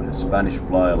Team Spanish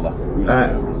Flylla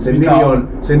yläkäyvällä.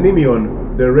 Sen nimi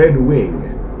on The Red Wing.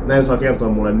 Näin saa kertoa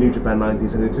mulle New Japan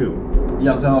 1972.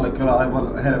 Ja se oli kyllä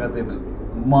aivan helvetin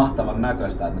mahtavan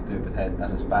näköistä, että ne tyypit heittää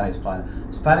sen Spanish Fly.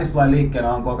 Spanish Fly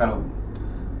liikkeenä on kokenut.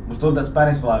 Musta tuntuu, että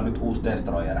Spanish Fly on nyt uusi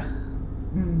Destroyer.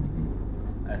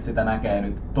 Et sitä näkee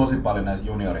nyt tosi paljon näissä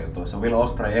juniorijutuissa. Will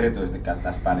Ospreay erityisesti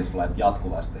käyttää Spanish Flyt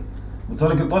jatkuvasti. Mutta se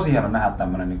oli kyllä tosi hieno nähdä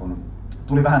tämmönen niinku,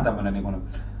 tuli vähän tämmönen niinku,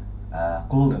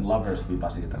 Golden Lovers vipa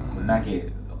siitä, kun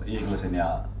näki Eaglesin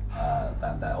ja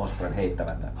tän Ospreyn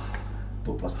heittävän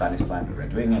tupla Spanish Fly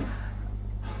Red Wingin.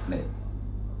 Niin,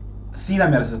 siinä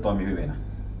mielessä se toimi hyvin.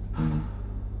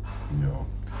 Joo.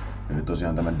 Eli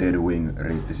tosiaan tämä Dead Wing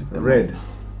riitti sitten. Red.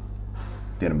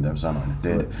 Tiedän mitä mä sanoin.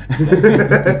 Dead.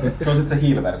 Se on sit se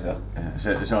heel-versio.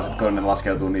 Se on sit kun ne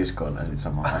laskeutuu niskoille ja sit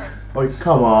samaan aikaan. Oi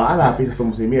come on, älä pistä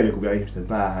tommosia mielikuvia ihmisten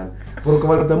päähän. Porukka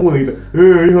vaikuttaa muutenkin, että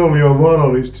ihan liian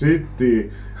vaarallista shittiä.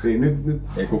 Niin nyt.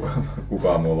 Ei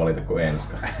kukaan muu valita kuin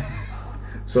Enska.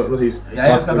 No siis, ja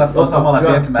Enska kattoo samalla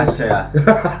deathmatcheja.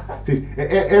 Siis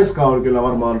Enska on kyllä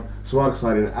varmaan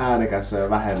Swarksidein äänekäs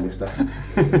vähemmistä.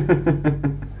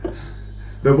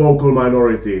 The vocal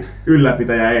minority,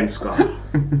 ylläpitäjä Enska.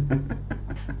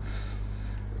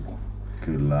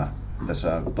 Kyllä.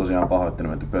 Tässä tosiaan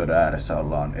pahoittelemme, että pöydän ääressä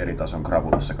ollaan eri tason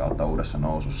krapulassa kautta uudessa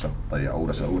nousussa tai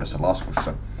uudessa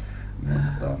laskussa.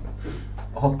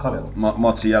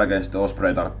 Matsin jälkeen sitten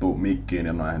Ospreay tarttuu mikkiin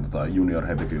ja näihin junior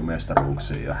heavyweight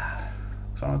mestaruuksiin ja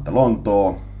sanoi, että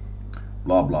Lontoo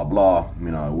bla bla bla.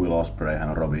 Minä olen Will Ospreay, hän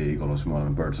on Robbie Eagles, me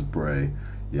olemme Birds of Prey.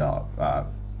 Ja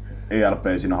ELP,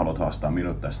 sinä haluat haastaa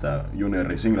minut tästä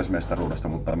juniori singles-mestaruudesta,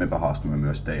 mutta mepä haastamme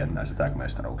myös teidät näistä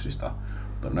tag-mestaruuksista.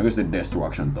 Todennäköisesti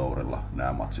Destruction Tourilla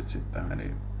nämä matsit sitten.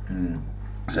 Eli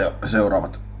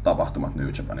seuraavat tapahtumat New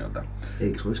Japanilta.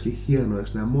 Eikö se olisikin hienoa,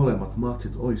 jos nämä molemmat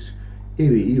matsit olisi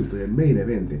eri iltojen main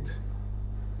eventit?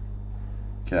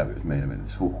 Kävyt main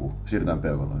eventit, Siirrytään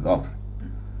peukaloon. Alfred.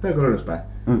 Peukalo ylöspäin.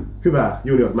 Hyvää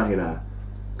junior-mähinää.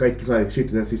 Kaikki sai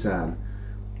shitinen sisään.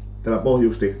 Tämä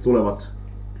pohjusti tulevat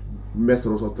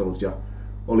mestaruusottelut ja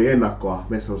oli ennakkoa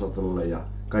mestaruusottelulle ja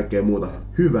kaikkea muuta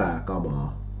hyvää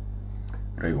kamaa.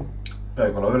 Riku.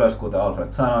 Peukalo ylös, kuten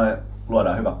Alfred sanoi,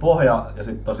 luodaan hyvä pohja ja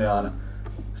sitten tosiaan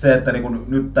se, että niin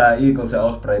nyt tämä Eagles ja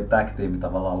Osprey tag team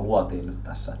tavallaan luotiin nyt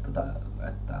tässä,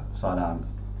 että saadaan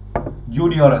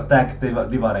junior tag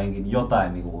divareinkin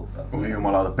jotain niin uutta. Oi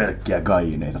jumalauta, pelkkiä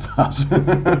gaijineita taas.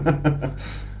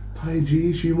 Taiji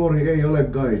Ishimori ei ole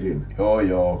gaijin.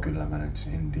 Joo, kyllä mä nyt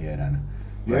sen tiedän.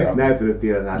 Et näyttänyt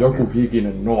tiedät äsken. Joku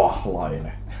hikinen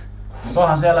noahlainen. Mutta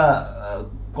onhan siellä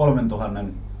 3000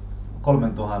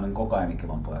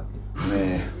 kokainikilon pojatkin.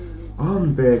 Nee.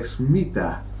 Anteeksi,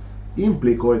 mitä?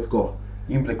 Implikoitko?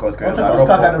 Implikoitko Oletko jotain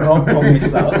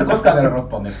koskaan käynyt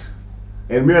roppomissa?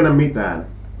 En myönnä mitään.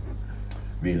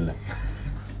 Ville.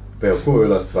 Peukkuu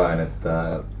ylöspäin,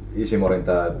 että Ishimorin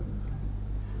tää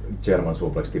German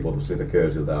suplex tiputus siitä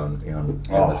köysiltä on ihan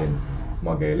helvetin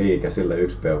makea liike. Sille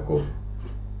yksi peukku.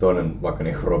 Toinen vaikka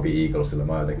niin Robbie Eaglesille,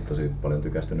 mä oon jotenkin tosi paljon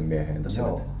tykästynyt mieheen tässä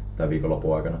nyt tän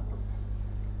viikonlopun aikana.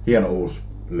 Hieno uusi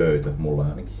löytö mulla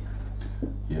ainakin.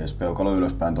 Jees, peukalo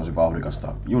ylöspäin, tosi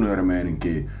vauhdikasta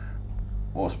juniorimeininkiä.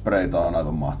 Ospreyta on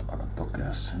aivan mahtavaa katsoa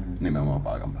kehässä, nimenomaan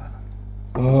paikan päällä.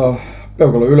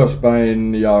 Peukalo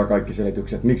ylöspäin ja kaikki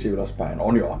selitykset miksi ylöspäin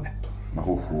on jo annettu.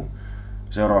 No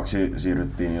Seuraavaksi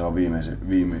siirryttiin jo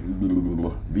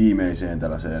viimeiseen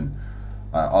tällaiseen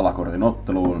alakortin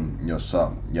otteluun,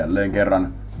 jossa jälleen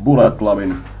kerran Bullet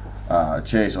Clubin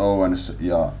Chase Owens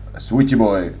ja Switchy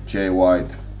Boy Jay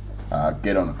White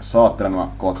Kedon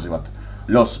saattelema kohtasivat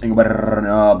Los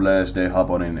Ingobernables de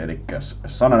Japonin, eli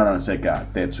Sanadan sekä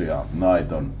Tetsuya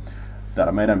Naiton.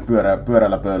 Täällä meidän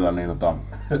pyörällä pöydällä niin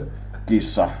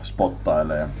kissa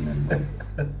spottailee.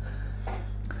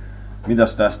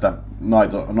 Mitäs tästä?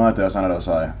 Naito ja Sanada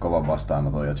sai kovan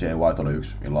vastaanoton ja Jay White oli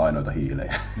yksi ainoita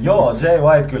hiilejä. Joo, Jay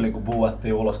White kyllä niin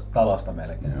buuattiin ulos talosta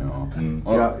melkein. Joo.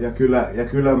 Ja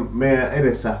kyllä meidän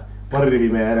edessä, pari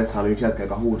riviä meidän edessä oli yksi jätkä,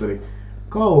 joka huuteli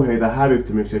kauheita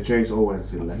hävyttömyyksiä Chase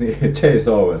Owensille. Niin,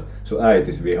 Chase Owens, sun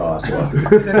äitis vihaa sua.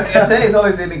 Ja Chase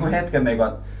oli siinä niinku hetken niinku,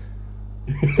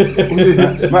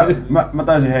 mä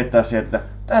taisin heittää siihen, että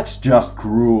that's just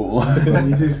cruel.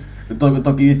 Niin siis,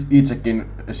 Toki itsekin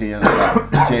siinä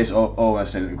Chase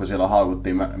Owensin, kun siellä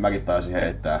haukuttiin, mäkin taisin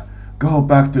heittää go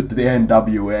back to the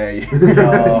NWA.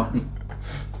 joo.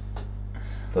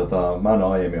 Mä en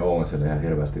ole aiemmin Owensille ihan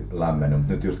hirveästi lämmennyt,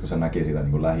 mutta nyt just kun se näki sitä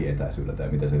niin lähietäisyydeltä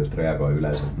ja miten se just reagoi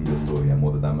yleisön juttuihin ja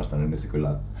muuta tämmöistä, niin nyt se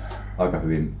kyllä aika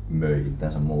hyvin möi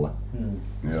itseänsä mulle.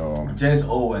 Joo. Chase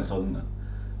Owens on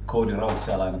Cody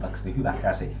Rhodesia lainatakseni hyvä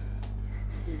käsi.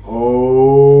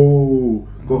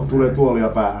 kohta tulee tuolia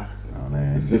päähän. No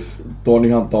niin. Siis tuo on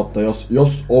ihan totta,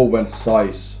 jos Owens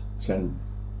sais sen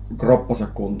kroppansa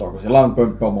kuntoon, kun sillä on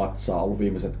pömppämatsaa ollut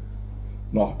viimeiset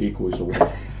ikuisuuden.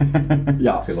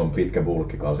 Ja Silloin on pitkä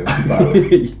bulkkikausi päällä.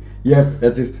 jep,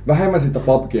 et siis vähemmän sitä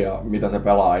PUBGia, mitä se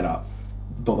pelaa aina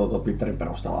Twitterin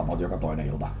perusteella about joka toinen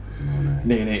ilta.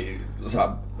 Niin se on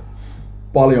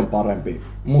paljon parempi.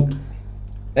 Mut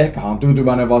ehkä hän on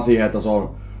tyytyväinen vaan siihen, että se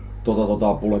on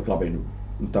Bullet Clubin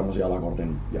tämmösiä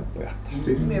alakortin jäppöjä.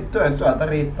 Siis niin, työtä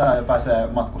riittää ja pääsee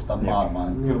matkustamaan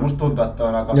maailmaan. Kyllä musta tuntuu, että toi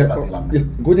on aika hyvä tilanne. Ja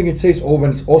kuitenkin Chase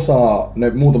Owens osaa ne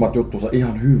muutamat juttunsa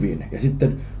ihan hyvin. Ja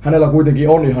sitten hänellä kuitenkin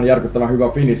on ihan järkyttävän hyvä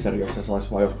finisher, jos se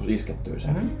sais vaan joskus iskettyä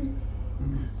sen.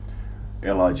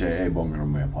 LIJ ei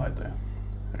bongannut meidän paitoja.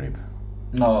 Rip.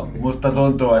 No, musta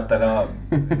tuntuu, että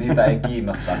niitä ei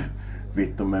kiinnosta.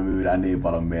 Vittu, me myydään niin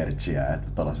paljon merchia, että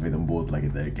tollas vitun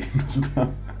bootlegit ei kiinnosta.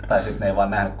 Tai sit ne ei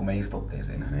vaan nähnyt, kun me istuttiin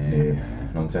siinä. Niin.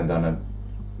 No mut sen tänne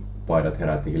paidat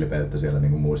herätti hilpeyttä siellä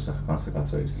niinku muissa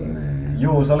kanssakatsojissa.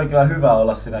 Juu, se oli kyllä hyvä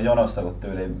olla siinä jonossa, kun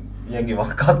tyyli jengi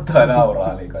vaan kattoo ja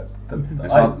nauraa.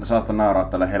 Saattaa nauraa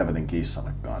tälle helvetin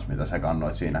kissalle kanssa, mitä sä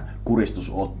kannoit siinä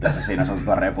kuristusotteessa siinä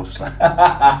sanotaan repussa.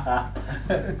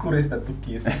 Kuristettu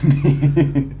kissa.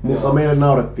 Mutta meille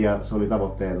naurettiin ja se oli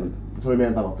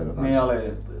meidän tavoitteena kanssa. Niin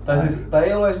oli. Tai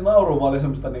ei ole edes naurua, vaan oli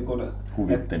semmoista niinku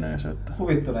Huvittuneisuutta.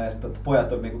 Huvittuneisuutta, että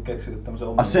pojat on niinku keksinyt tämmösen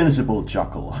oman. A sensible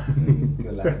chuckle.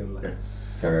 Kyllä.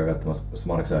 Käykää katsomassa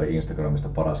Smarksäärin Instagramista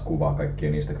paras kuva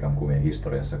kaikkien Instagram-kuvien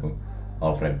historiassa, kun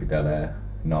Alfred pitelee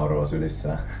naurua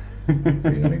sylissään.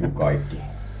 Siinä niinku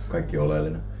kaikki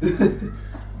oleellinen.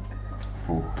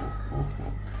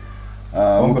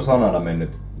 Onko Sanada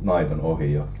mennyt Naiton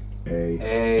ohi jo?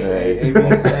 Ei.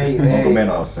 Onko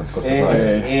menossa? Koska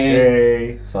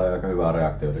sai aika hyvää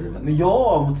reaktiota kyllä. No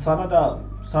joo, mutta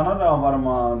Sanada on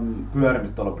varmaan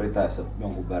pyörinyt tuolla Briteissä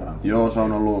jonkun verran. Joo, se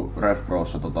on ollut Ref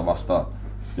Prossa vasta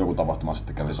joku tapahtuma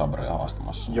sitten kävi Sabrea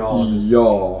haastamassa.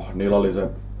 Joo, niillä oli se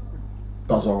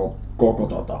taso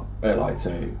koko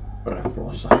Elitsei Ref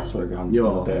Prossa. Se oli ihan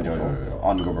teema.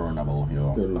 Joo, ungovernable,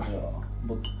 joo. Kyllä.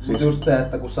 Mutta just se,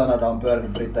 että kun Sanada on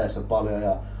pyörinyt Briteissä paljon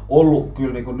ja ollut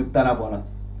kyllä niin nyt tänä vuonna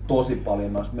tosi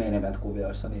paljon noissa main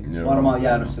event-kuvioissa, niin varmaan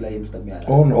jäänyt sille ihmisten mieleen.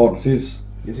 On.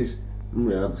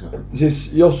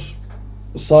 Siis jos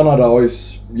Sanada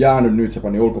olisi jäänyt New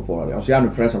Japanin ulkopuolelle, olisi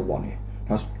jäänyt Fresh Oneen,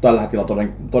 hän olisi tällä hetkellä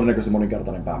todennäköisesti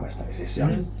moninkertainen päämestari. Siis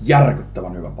ihan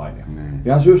järkyttävän hyvä painija.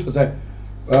 Ihan syystä se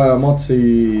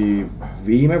matsi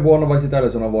viime vuonna vai sitä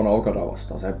edellisenä vuonna Okada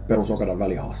vastaan, se perus Okadan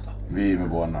välihaasta. Viime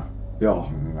vuonna. Joo,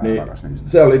 niin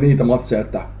se oli niitä matseja,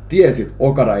 että tiesit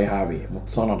Okada ei häviä,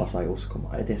 mutta Sanada sai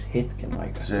uskomaan edes hetken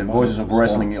aikaa. Se voisi olla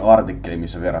Wrestlingin artikkeli,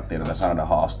 missä verrattiin tätä Sanada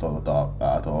haastoa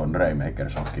tuohon Rainmaker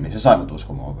Shockiin, niin se sai mut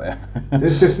uskomaan vielä.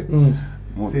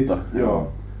 Mutta siis,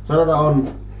 joo. Sanada on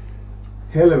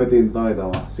helvetin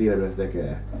taitava siinä, mitä se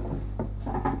tekee.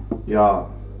 Ja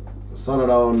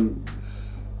Sanada on...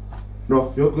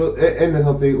 No, ennen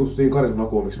sanottiin kutsuttiin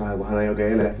karismakuumiksi vähän, kun hän ei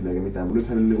oikein elehtinyt eikä mitään, mutta nyt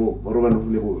hän niinku, on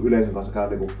ruvennut niinku, yleisön kanssa käydä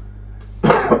niinku,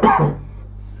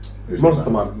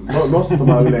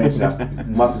 nostattamaan yleisöä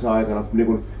matsissa aikana,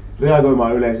 niinku,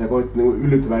 reagoimaan yleisöä, niinku,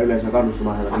 yllyttämään yleisöä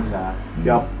kannustamaan häntä lisää.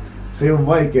 Ja se ei ole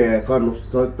vaikea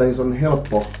kannustaa, tai se on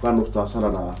helppo kannustaa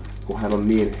Sanadaa, kun hän on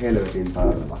niin helvetin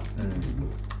taitava.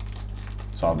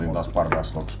 Saatiin taas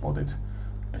parhaat lockspotit.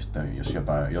 Ja sitten jos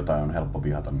jotain on helppo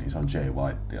vihata, niin se on Jay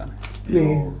Whitea.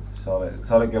 Niin.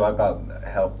 Se oli kyllä aika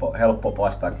helppo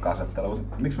vastakkainasettelu.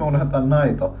 Miksi me unohdetaan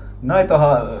Naito?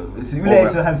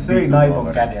 Yleisöhän söi Naiton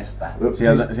kädestä.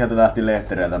 Sieltä lähti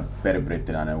lehtereiltä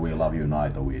peribrittinäinen We Love You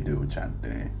Naito We Do chantti.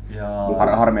 Niin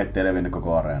harmi ettei levinnyt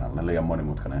koko areenalle, liian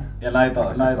monimutkainen. Ja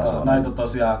Naito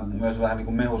tosiaan myös vähän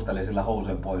niinku mehusteli sillä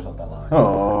housujen poisotalla.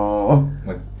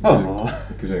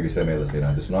 Kysynkin se mieltä siinä,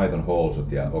 että jos Naiton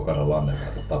housut ja Okada lanne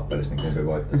tappelis, niin kumpi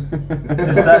voittaisi?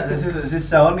 Siis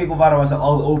se on niinku varmaan se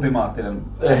ultimaattinen.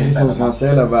 Ei, se on ihan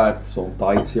selvää, että se on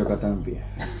taitsi, joka tän vie.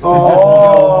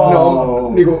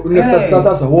 Niinku, nyt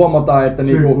tässä huomataan, että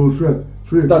niinku,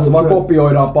 tässä vaan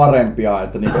kopioidaan parempia,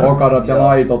 että niinku Okadat ja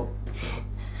Naitot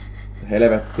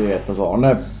helvettiin, että se on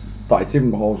ne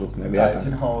taitsin housut, ne vie.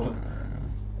 Taitsin housut.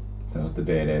 Se on sitten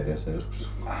DDT:ssä joskus.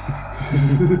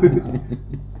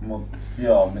 Mut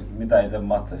joo, mitä ite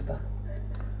matsista?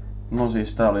 No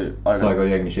siis tää oli aika... Saiko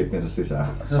jengi shittinsä sisään?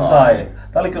 Se sai.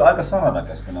 Tää oli kyllä aika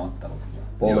Sanada-keskeinen ottelu.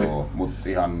 Joo, mut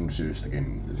ihan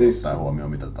syystäkin siis, ottaa huomioon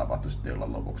mitä tapahtui sitten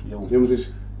illan lopuksi. Joo,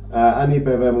 siis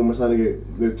NJPW mun mielestä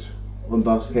ainakin nyt on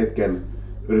taas hetken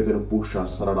yrittänyt pushaa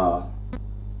Sanadaa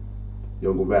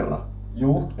jonkun verran.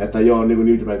 Juu. Että joo, niinku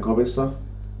New Japan Cupissa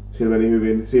sillä meni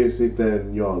hyvin. Siis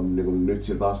sitten joo, niinku nyt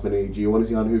sillä taas meni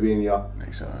G1 ihan hyvin ja...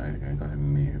 Eikö se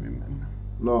niin hyvin mennyt?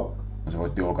 No se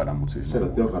voitti Okadan, mut siis... Se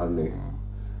voitti Okadan, niin.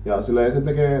 Ja sillä se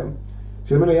tekee...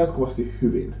 Sillä menee jatkuvasti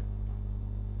hyvin.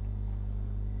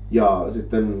 Ja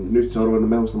sitten nyt se on ruvennut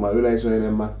mehustamaan yleisöä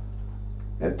enemmän.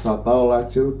 Että saattaa olla,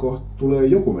 että sillä kohta tulee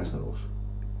joku mestaruus.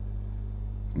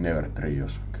 Never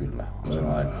Trios, kyllä. On se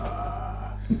aika.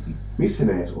 Missä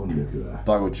ne edes on nykyään?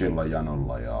 Taguchilla,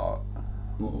 Janolla ja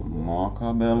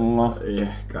Makabella.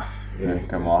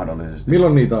 Ehkä mahdollisesti.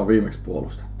 Milloin niitä on viimeksi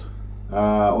puolustettu?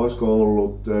 Oisko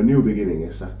ollut New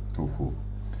Beginningissä?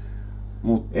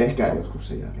 Mutta ehkä joskus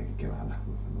sen jälkeenkin keväällä.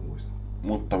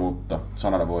 Mutta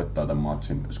Sanada voittaa tämän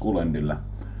matsin Skullendillä.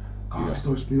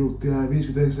 12 minuuttia ja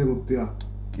 50 sekuntia.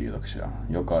 Kiitoksia.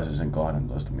 Jokaisen sen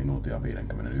 12 minuutin ja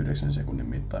 59 sekunnin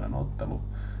mittainen ottelu.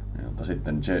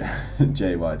 Sitten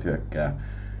Jay White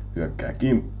hyökkää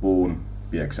kimppuun,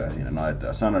 pieksää siinä Naito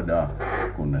ja Sanadaa,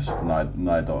 kunnes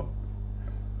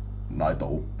Naito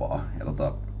uppaa ja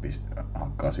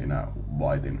hakkaa siinä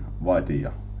Whitein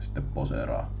ja sitten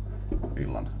poseeraa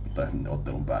illan tai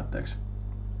ottelun päätteeksi.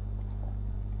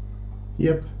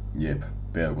 Jep,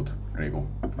 peukut, Riku.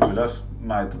 Ylös,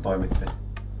 Naito toimitti.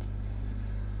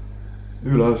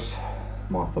 Ylös.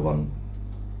 Mahtavan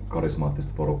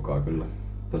karismaattista porukkaa kyllä.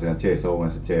 Tosiaan Chase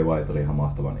Owens ja Jay White oli ihan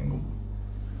mahtava niin kuin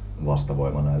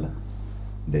vastavoima näille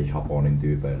Dei Japonin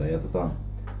tyypeille. Ja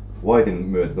Whitein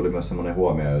myötä tuli myös semmoinen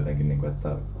huomio jotenkin, niin kuin,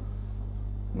 että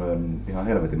noi on ihan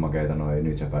helvetin makeita noi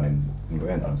New Japanin niin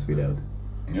entrance-videot.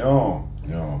 Joo.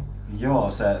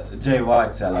 Joo, se Jay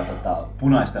White siellä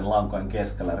punaisten lankojen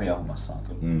keskellä riehumassa on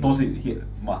kyllä tosi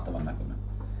mahtavan näköinen.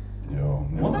 Joo.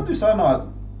 Mun täytyy sanoa, että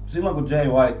silloin kun Jay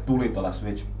White tuli tuolla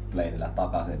Switchbladella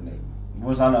takaisin, niin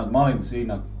voin sanoa, että mä olin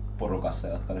siinä porukassa,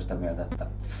 jotka oli sitä mieltä, että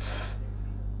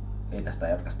ei tästä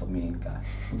jätkästä ole mihinkään.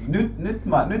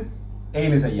 Nyt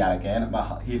eilisen jälkeen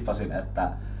mä hiffasin, että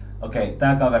okei,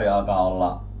 tää kaveri alkaa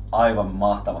olla aivan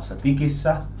mahtavassa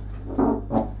tikissä.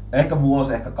 Ehkä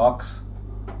vuosi, ehkä 2.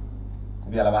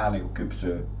 Kun vielä vähän niinku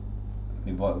kypsyy,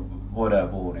 niin voidaan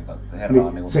puhua niinku, että herra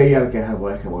on niinku... Sen jälkeen hän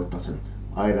voi ehkä voittaa sen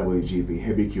IWGP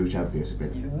Heavy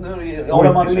Championshipin.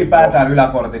 Olemaan ylipäätään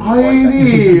yläkortin. Ai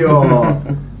niin joo!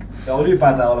 Ja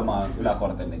ylipäätään olemaan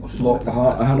yläkortin niinku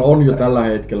hän on jo tällä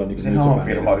hetkellä niinku sehän on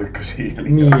firma ykkösiili.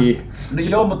 Niin. No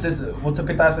joo, mutta se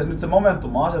pitää nyt se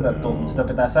momentum on asetettu, mutta sitä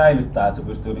pitää säilyttää, että se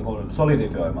pystyy niinku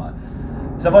solidifioimaan.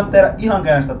 Sä voit tehdä ihan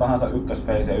kenestä tahansa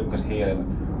ykkösface ja ykköshiilin,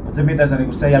 mutta se miten sä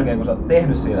niinku sen jälkeen kun sä oot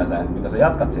tehnyt siitä se, mitä sä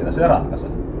jatkat siitä, se ratkaisee.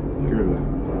 Kyllä.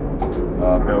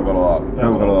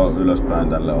 Peukaloa ylöspäin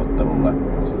tälle ottelulle.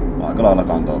 Aika lailla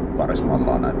kantoi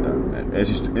karismallaan näiden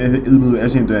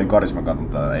esiintyjien karisma,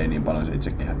 mutta ei niin paljon se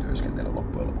itse kehätyöskentely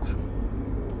loppujen lopuksi.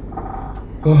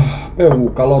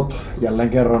 Peukalot jälleen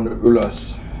kerran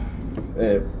ylös.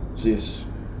 Siis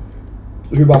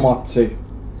hyvä matsi.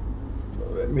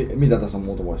 Mitä tässä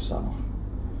muuta voisi sanoa?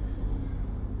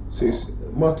 Siis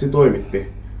matsi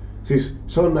toimitti. Siis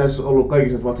se on näissä ollut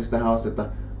kaikissa matsissa tähän asti, että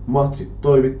matsit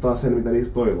toimittaa sen mitä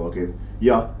niistä toivookin.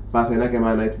 Ja pääsee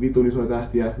näkemään näitä vitun isoja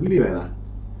tähtiä livenä.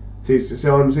 Siis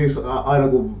se on siis aina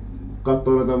kun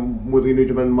katsoo näitä muitakin New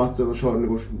Japan matseja,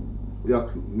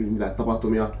 niin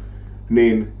tapahtumia,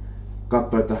 niin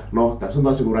katsoo, että no tässä on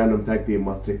taas joku random tag team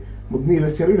matsi. Mut niille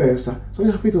siellä yleisössä se on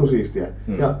ihan vitun siistiä.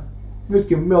 Ja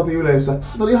nytkin me oltiin yleisössä,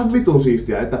 se oli ihan vitun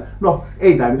siistiä, että no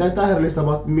ei tää mitään tähdellistä,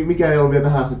 mikään ei ollut vielä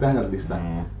tähän asti tähdellistä.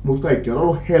 Mut kaikki on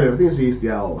ollut helvetin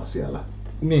siistiä olla siellä.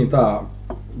 Niin, tää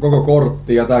koko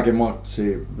kortti ja tääkin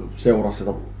matsi seurasi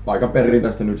sitä aika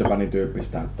perinteistä New Japanin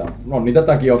tyyppistä, että on niitä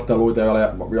täkiotteluita,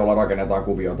 joilla rakennetaan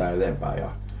kuvioita eteenpäin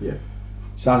ja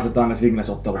säästetään ne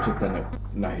singles-ottelut sitten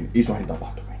näihin isoihin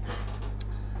tapahtumiin.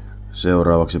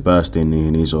 Seuraavaksi päästiin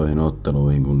niihin isoihin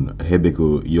otteluihin, kun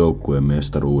Hebiku joukkueen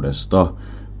mestaruudesta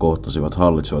kohtasivat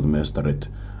hallitsevat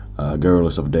mestarit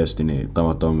Girls of Destiny,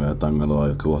 Tamatomi ja Tangaloa,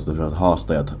 jotka kohtasivat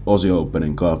haastajat Aussie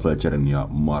Openin, Carl Fletcherin ja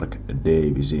Mark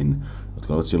Davisin,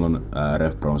 jotka olivat silloin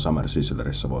Ref Pro'n Summer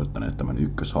Sizzlerissa voittaneet tämän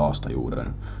ykköshaastajuuden.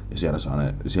 Ja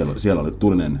siellä oli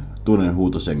tulinen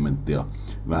huutosegmentti ja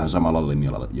vähän samalla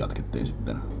linjalla jatkettiin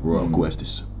sitten Royal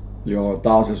Questissa. Joo,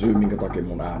 tää on se syy, minkä takia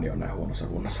mun ääni on näin huonossa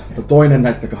kunnossa. Toinen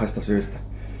näistä 2 syystä.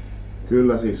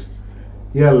 Kyllä siis.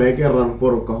 Jälleen kerran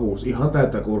porukka huusi ihan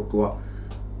täyttä kurkkua.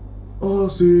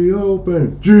 Aussie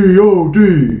Open! G.O.D!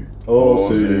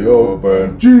 Aussie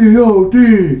Open!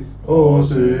 G.O.D!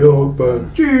 Aussie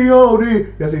Open! G.O.D!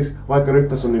 Ja siis vaikka nyt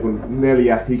tässä on niinku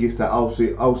 4 hikistä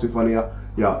Aussie-fania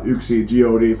ja 1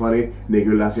 G.O.D-fani, niin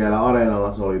kyllä siellä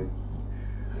areenalla se oli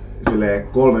silleen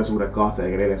 3:2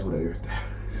 eikä 4:1.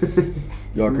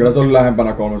 Joo, kyllä se oli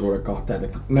lähempänä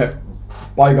 3:2. Ne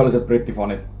paikalliset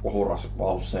brittifanit hurras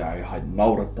Ausseja ihan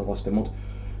naurettavasti, mut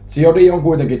COD on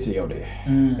kuitenkin COD.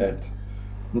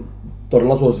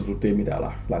 Todella suosittu tiimi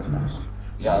täällä Länsimaissa.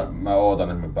 Ja mä ootan,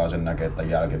 että mä pääsen näkemään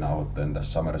tämän jälkinauhoitteen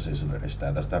tästä Summer Sizzlerista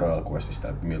ja tästä Royal Questista,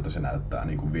 että miltä se näyttää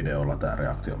niin kuin videolla tää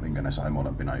reaktio, minkä ne sai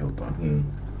molempina iltoin.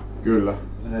 Kyllä.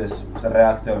 Siis se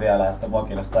reaktio vielä, että mua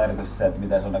kiinnostaa erityisesti se, että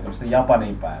miten se on näkynyt se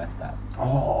Japaniin päin,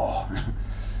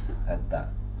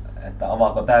 että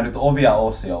avaako tää nyt ovia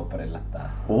Aussie Openille tää?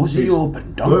 Aussie Open,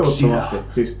 Danksina!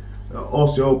 Siis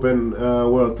Aussie Open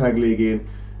World Tag Leagueen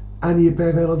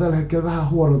NJPW on tällä hetkellä vähän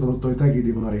huonontunut toi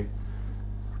tag-divari.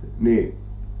 Niin,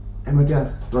 en mä tiedä.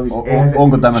 No siis,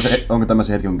 onko tämä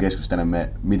se hetki, kun keskustelemme,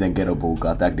 miten Kedo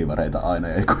puukaa tag-divareita aina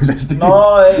ja ikuisesti?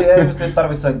 No ei nyt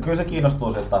tarvitse, kyllä se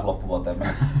kiinnostuu sieltä taas loppuvuoteen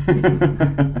mennessä.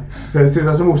 Siis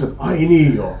on se muista, että ai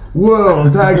niin joo,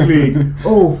 World Tag League,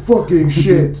 oh fucking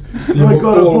shit, I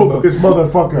gotta book this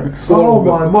motherfucker,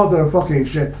 oh my motherfucking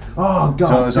shit, oh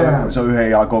god damn. Se on yhden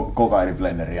jalan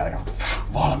kokainiblenderin jälkeen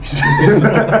valmis.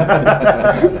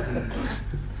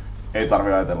 Ei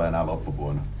tarvi ajatella enää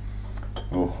loppuvuonna.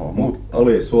 Mutta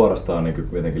oli suorastaan niin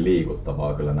kuitenkin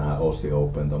liikuttavaa kyllä nähdä Aussie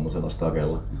Open tommosella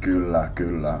stakella.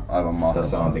 Kyllä, aivan mahtavaa.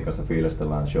 Tässä Antin kanssa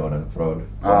fiilistellään Jordan Fraud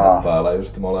päällä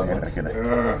just molemmat.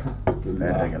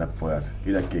 Perkele pojat.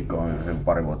 Itekin kun on sen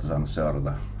pari vuotta saanut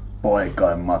seurata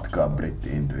poikain matkaa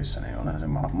Britti-Indyissä, niin onhan se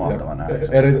mahtava nähdä.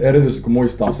 Erityisesti kun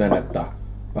muistaa sen, että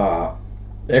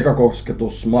eka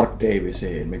kosketus Mark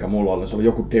Davisiin, mikä mulla oli, se oli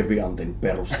joku Deviantin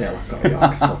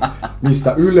perustelkkarijakso,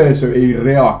 missä yleisö ei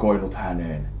reagoinut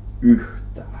häneen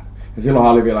yhtään. Ja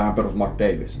silloinhan oli vielä ihan perus Mark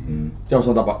Davis.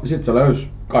 Sitten se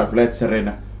löysi Kai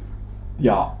Fletcherin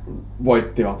ja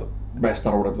voittivat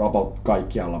mestaruudet about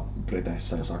kaikkialla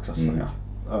Briteissä ja Saksassa. Ja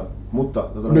mutta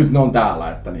nyt ne on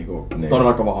täällä, että niinku,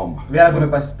 todella kova homma. Vielä kun ne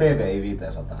pääsis PVI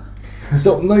 500.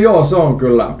 No joo, se on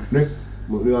kyllä.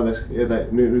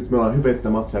 Nyt me ollaan hypettä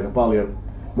matsia aika paljon,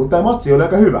 mutta tää matsi oli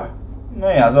aika hyvä. No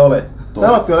ihan se oli.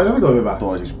 Tää matsi oli aika vitun hyvä.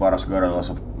 Toisiksi paras Guerrillas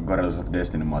of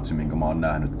Destiny -matsi, minkä mä oon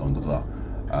nähnyt, on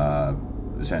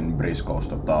sen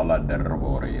Briscoes Ladder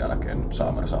Warin jälkeen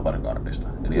Summer-Gardista.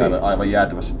 Eli aivan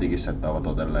jäätävässä tikissä, että ovat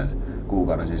otelleet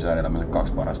kuukauden sisään elämänsä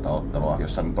 2 parasta ottelua,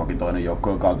 jossa toki toinen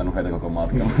joukko on kantanut heitä koko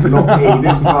matkan. No ei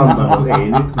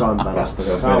nyt kantanut. Tästä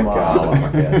se on pelkkää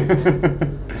alamäkeä.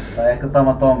 Tai ehkä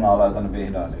Tama Tonga on löytänyt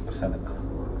vihdoin niin sen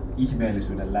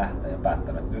ihmeellisyyden lähteen ja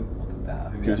päättänyt, että nyt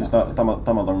tehdään hyvin. Kyllä siis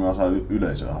Tama Tonga osaa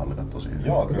yleisöä hallita tosi hyvin.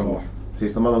 Joo, kyllä.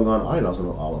 Siis Tama Tonga on aina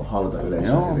osannut hallita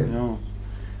yleisöä hyvin. Joo.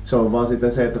 Se on vaan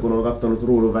sitten se, että kun on katsonut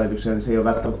ruudun välityksiä, niin se ei ole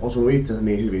välttämättä osunut itsensä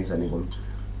niin hyvin se niin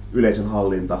yleisön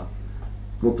hallinta.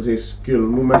 Mutta siis kyllä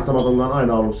mun mielestä Tama Tonga on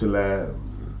aina ollut silleen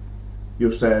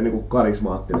just se niin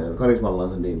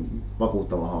karismallansa niin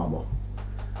vakuuttava hahmo.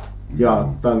 Ja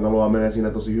Tangaloa menee siinä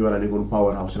tosi hyvänä niin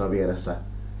powerhousena vieressä.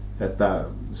 Että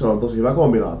se on tosi hyvä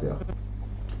kombinaatio.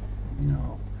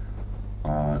 Joo.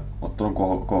 Ottelun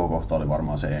kohokohta oli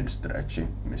varmaan se end stretchi,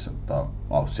 missä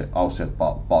aussiat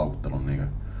paukuttelun niin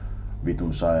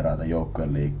vitun sairaata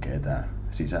joukkojen liikkeitä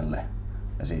sisälle.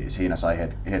 Ja siinä sai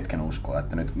hetken uskoa,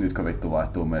 että nytkö vittu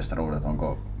vaihtuu mestaruudet,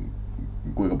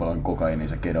 kuinka paljon kokainia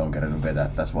se Kedo on kerennyt vetää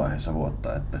tässä vaiheessa vuotta.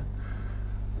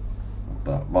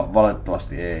 Mutta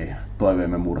valitettavasti ei.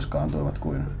 Toiveemme murskaantuivat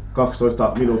kuin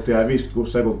 12 minuuttia ja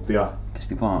 56 sekuntia.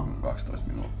 Kesti vaan 12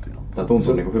 minuuttia. Tämä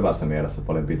tuntui niinku hyvässä mielessä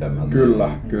paljon pitemmältä.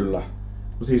 Kyllä.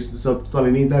 No siis se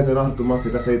oli niin täyteen rahdettu matsi,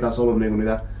 tässä ei taas ollut niinku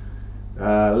niitä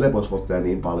lepospotteja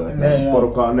niin paljon, että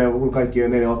porukka, kaikki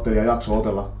 4 ottelijaa jakso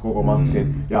otella koko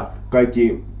matsin ja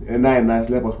kaikki näennäiset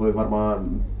lepospotit varmaan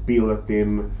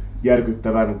piilotettiin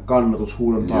järkyttävän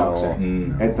kannatushuudon taakse,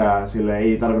 että sille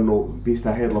ei tarvinnut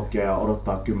pistää headlockia ja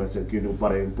odottaa 10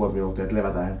 puoli minuuttia, että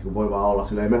levätään hetki, kun voi vaan olla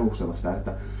silleen mehustella sitä,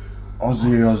 että Osi.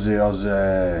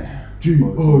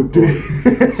 G.O.D.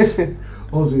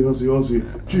 Osi,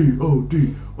 G.O.D.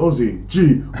 Osi,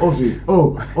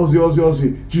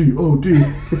 G.O.D.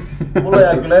 Mulla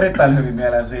jäi kyllä erittäin hyvin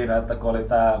mieleen siinä, että kun oli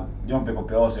tää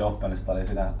jompikumpi Osi Oppenista, oli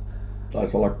siinä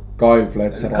taisi olla Kai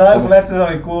Fletcher. Kai Fletcher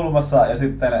oli kulmassa ja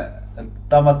sitten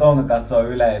Tama Tonga katsoo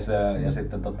yleisöä ja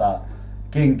sitten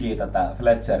kinkii tätä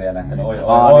Fletcheria nähden oi.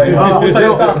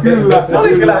 Kyllä. Se oli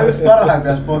kyllä yksi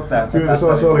parhaimpia spotteja. Kyllä se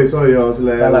oli joo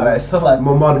silleen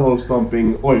mudhole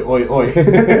stomping oi.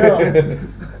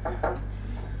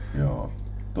 Joo.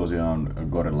 Tosiaan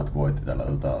Gorillat voitti tällä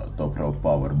Top Rope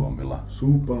Powerbombilla.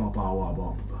 Super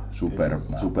Powerbomb.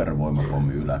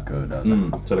 Supervoimapommi yläköydältä.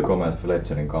 Se oli komea se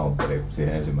Fletcherin counteri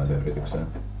siihen ensimmäiseen yritykseen.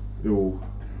 Joo.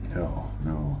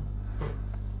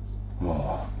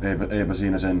 Oh, eipä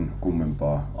siinä sen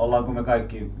kummempaa. Ollaanko me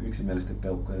kaikki yksimielisesti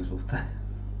peukkojen suhteen?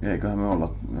 Eiköhän me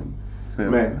olla.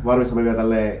 Me varmistamme vielä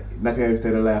tälleen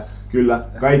näköyhteydellä ja kyllä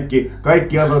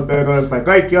kaikki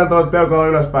antavat peukaloa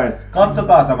ylöspäin.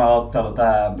 Katsokaa tämä ottelu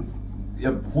tää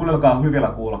ja huudelkaa hyvillä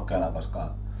kuulokkeilla, koska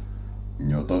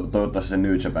joo, toivottavasti se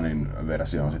New Japanin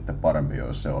versio on sitten parempi,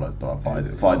 jos se olettava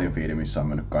Fighting Feed, missä on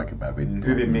mennyt kaikki päin vittua.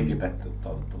 Hyvin mikitetty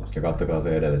toivottavasti. Ja kattokaa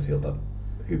se edellisiltä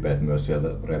hypeet myös sieltä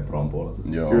Repron puolelta.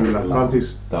 Joo. Kyllä,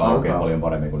 siis tää on oikein paljon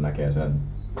paremmin kun näkee sen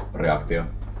reaktio.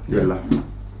 Kyllä.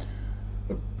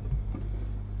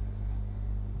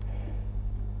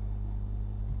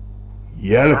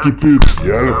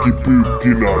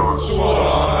 Jälkipyykkinaru.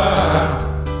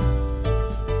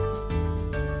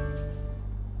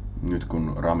 Nyt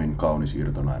kun Ramin kaunis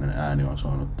irtonainen ääni on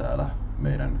soinut täällä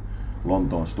meidän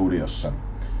Lontoon studiossa,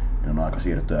 niin on aika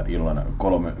siirtyä illan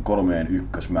 3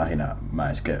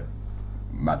 ykkösmähinämäiske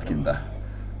mätkintä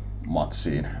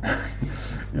matsiin,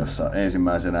 jossa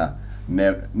ensimmäisenä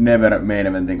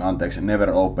Never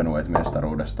Openweight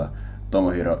mestaruudesta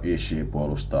Tomohiro Ishii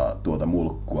puolustaa tuota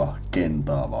mulkkua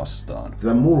Kentaa vastaan.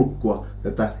 Tätä mulkkua,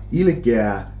 tätä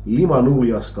ilkeää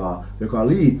limanuljaskaa, joka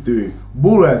liittyy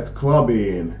Bullet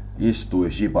Clubiin.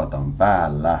 Istui Shibatan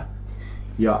päällä.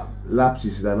 Ja läpsi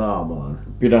sitä naamaan.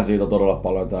 Pidän siitä todella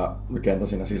paljon, tää Kenta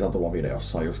siinä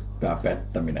sisätulovideossa on just tää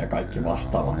pettäminen ja kaikki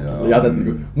vastaavat.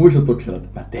 Jätettiin muistutuksella,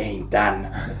 että mä tein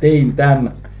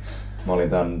tän. Mä olin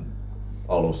tän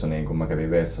alussa niin kun mä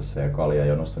kävin vessassa ja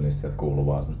kaljajonossa, niin sieltä kuului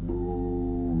vaan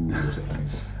sieltä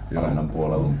niin areenan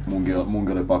puolella.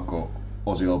 Munkin oli pakko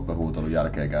Osi Oppe-huutelun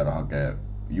jälkeen käydä hakee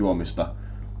juomista.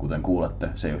 Kuten kuulette,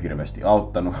 se ei ole hirveästi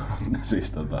auttanut.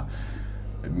 Siis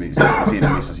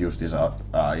Siinä missä justiinsa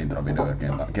introvideo ja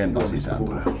kentän sisään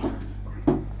tuli.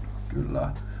 Kyllä.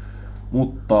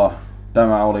 Mutta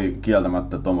tämä oli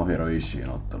kieltämättä Tomohiro Ishiin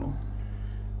ottelu.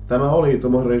 Tämä oli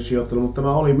Tomohiro Ishiin ottelu, mutta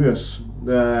tämä oli myös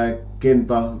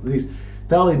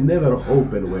tämä oli Never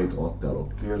Open Weight ottelu.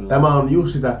 Kyllä. Tämä on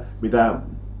just sitä, mitä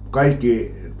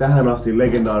kaikki tähän asti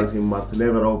legendaarisimmat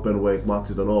Never Open Weight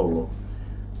matsit on ollut.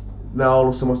 Nämä on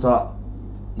ollut semmoista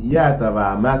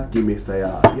jäätävää mätkimistä ja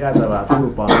jäätävää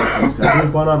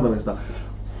turpaan antamista.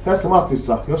 Tässä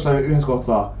matsissa jossain yhdessä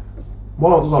kohtaa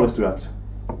molemmat osallistujat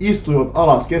istuivat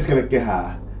alas keskelle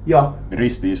kehää ja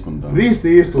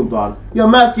risti-istuntaan ja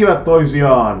mätkivät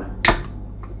toisiaan.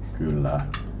 Kyllä.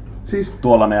 Siis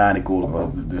tuollainen ääni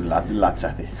kuuluu,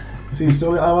 lätsähti. Siis se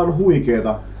oli aivan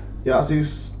huikeeta. Ja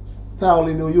siis tää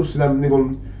oli just sitä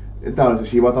niinku, tää oli se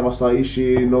Shibata vastaan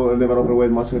Ishii, Never Open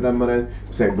Weight match ja tämmönen.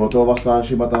 Se Goto vastaan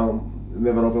Shibata,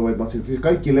 Never Open Weight match. Siis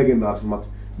kaikki legendaarisimmat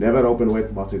Never Open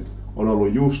Weight matchit on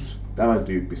ollut just tämän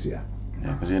tyyppisiä.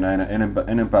 Eipä siinä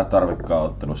enempää tarvikkaa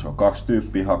ottelussa, kun 2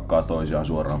 tyyppiä hakkaa toisiaan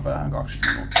suoraan päähän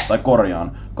 20 minuuttia. Tai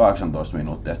korjaan 18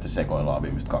 minuuttia ja sitten sekoillaan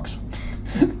viimeistä 2.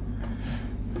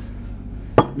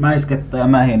 Mäiskettä ja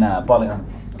mähinää paljon.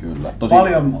 Kyllä.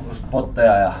 Paljon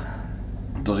spotteja ja...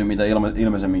 Tosi mitä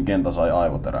ilmeisemmin Kenta sai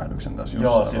aivoterähdyksen tässä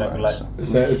jossain vaiheessa.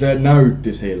 Se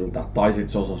näytti siltä, tai sit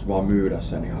se osasi vaan myydä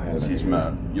sen ihan helvetin. Siis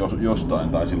mä jostain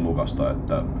taisin lukasta,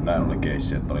 että näin oli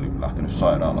keissi, että oli lähtenyt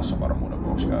sairaalassa varmuuden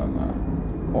vuoksi käymään.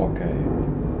 Okei.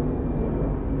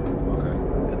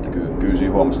 Että kyllä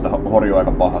siinä huomasi, että horjui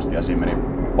aika pahasti ja siinä meni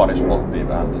pari spottia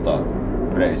vähän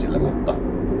reisille, mutta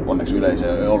onneksi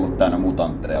yleisö ei ollut täynnä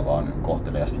mutantteja, vaan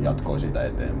kohteliaasti jatkoi siitä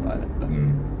eteenpäin. Että...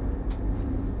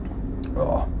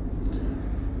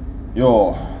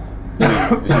 Joo.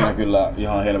 Siinä kyllä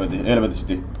ihan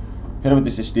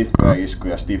helvetisti stiffejä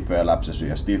iskuja, stiffejä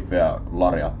läpsäsyjä, stiffejä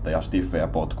larjatteja, stiffejä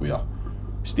potkuja,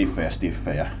 stiffejä.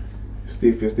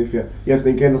 Stiffiä. Ja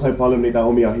sitten Kenta sai paljon niitä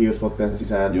omia hiilspotteja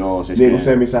sisään. Joo, siis niin kuin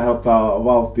se, missä hän ottaa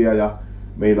vauhtia ja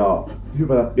meinaa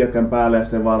hypätä jätkän päälle ja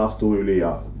sitten vaan astuu yli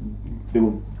ja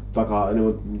niin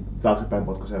taaksepäin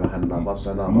potkaisee vähän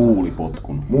vastustajan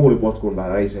naamassa. Muulipotkun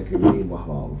vähän, ei se kyllä niin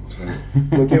vahva ollut.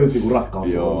 Se on kevyt niinku rakkaus.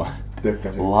 Joo.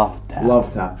 Tökkäsin. Love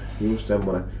tap. Just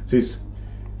semmonen. Siis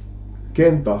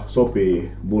Kenta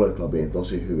sopii Bullet Clubiin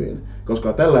tosi hyvin.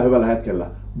 Koska tällä hyvällä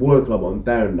hetkellä Bullet Club on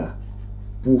täynnä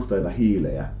puhtaita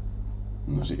hiilejä.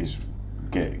 No siis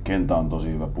Kenta on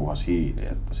tosi hyvä puhas hiili,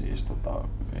 että siis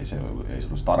ei se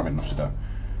olisi tarvinnut sitä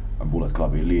Bullet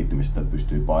Clubiin liittymistä, että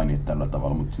pystyy painimaan tällä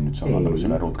tavalla, mutta nyt se on antanut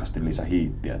sille rutkasti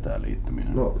lisähiittiä tää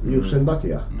liittyminen. No just sen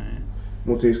takia. Niin.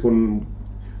 Mut siis kun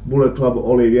Bullet Club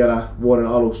oli vielä vuoden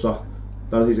alussa,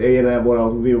 tai siis ei enää vuoden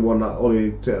alussa, mutta viime vuonna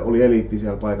oli eliitti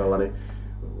siellä paikalla, niin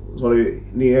se oli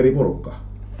niin eri porukka.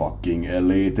 Fucking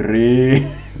Elite 3!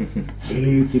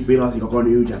 Eliitti pilasi koko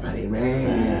New Japanin,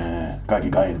 Kaikki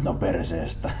kainit on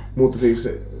perseestä. Mutta siis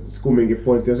kumminkin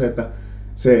pointti on se, että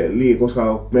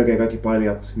koska melkein kaikki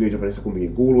painijat New Japanissa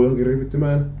kumminkin kuuluu johonkin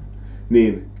ryhmittymään,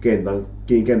 niin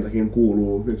Kentakin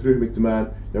kuuluu nyt ryhmittymään,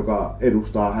 joka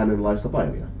edustaa hänenlaista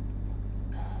painia.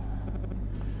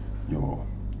 Joo.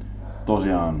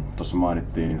 Tosiaan tuossa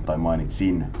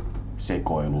mainitsin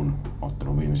sekoilun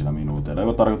ottelun viimeisillä minuuteilla,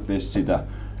 joka tarkoitti sitä,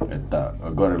 että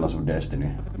Gorillas of Destiny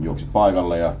juoksi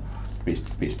paikalle ja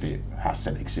pisti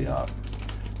hässeliksi ja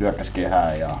hyökkäsi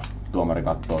kehään ja tuomari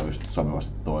katsoo just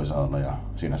sopivasti toisaalla ja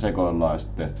siinä sekoillaan ja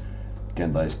sitten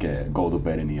Kenta iskee go to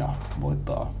bedin ja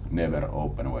voittaa Never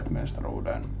Open Weight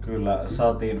mestaruuden. Kyllä,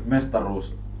 saatiin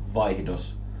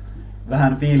mestaruusvaihdos.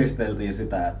 Vähän fiilisteltiin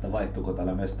sitä, että vaihtuuko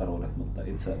tällä mestaruudet, mutta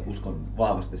itse uskon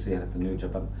vahvasti siihen, että New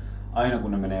Japan aina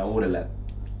kun ne menee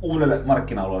uudelle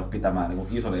markkina-alueelle pitämään niin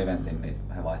ison eventin, niin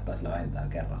he vaihtaa sillä vähintään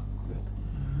kerran.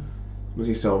 No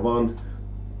siis se on vaan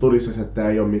todistus, että tämä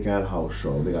ei ole mikään house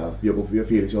show, mikä joku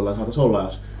fiilis jollain saatais olla,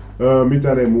 jos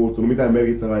mitään ei muuttunut, mitään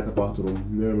merkittävää ei tapahtunut.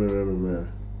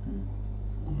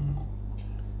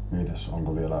 Mitäs,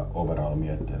 onko vielä overall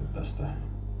mietteitä tästä?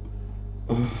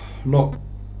 No,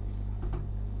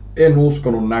 en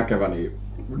uskonut näkeväni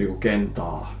niinku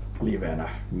Kentaa livenä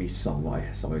missään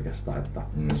vaiheessa oikeastaan. Että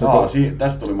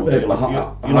tästä tuli muuten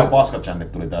ilon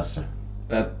paskachantit tuli tässä.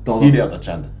 Hideota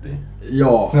chantattiin.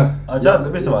 Joo.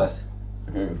 Missä vaiheessa?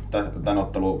 Tän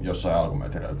ottelu jossain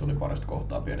alkumetreillä tuli parista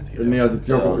kohtaa pienet hideot. Niin ja sit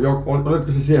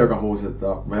olitko se siellä, joka huusi, että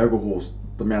joku huusi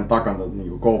että meidän takana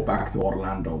niinku go back to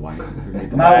Orlando vai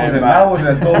mitä? Mä huusin,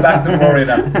 että go back to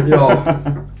Florida. Joo.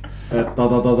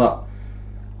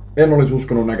 En olisi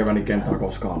uskonut näkeväni Kentaa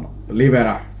koskaan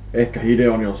livenä. Ehkä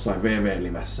Hideon jossain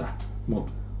VV-livessä,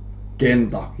 mut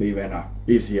Kenta livenä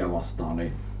Isiä vastaan,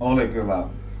 niin... Oli kyllä.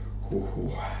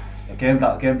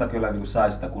 Kenta kyllä niin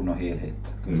sai sitä kunnon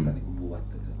heel-hittiä. Kyllä sitä niin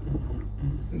buuvattiin.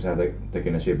 Sehän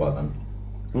teki ne Shibatan.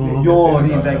 Joo,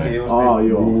 niin teki just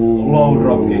low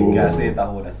dropkickia, siitä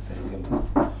huudettiin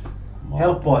kyllä.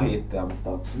 Helppoa hiittiä, mutta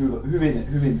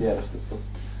hyvin tiedostettu.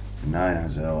 Näinhän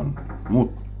se on.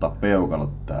 Mutta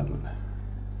peukalot tälle.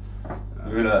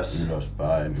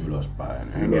 Ylöspäin.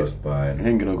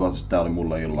 Henkilökohtaisesti tää oli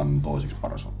mulle illan toisiksi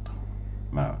paras ottelu.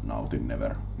 Mä nautin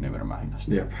Never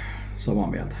mähinästä. Jep, samaa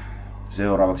mieltä.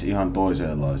 Seuraavaksi ihan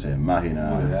toisenlaiseen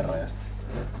mähinään. Voi herrajasti.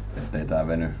 Ettei tää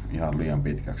veny ihan liian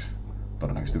pitkäksi.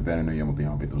 Todennäköisesti venynyt jo, mutta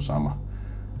ihan vitun sama.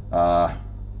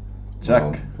 Jack.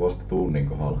 No, vasta tunnin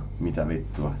kohdalla. Mitä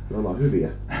vittua? Ne ollaan hyviä.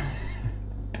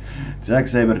 Zack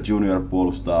Sabre Jr.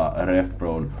 puolustaa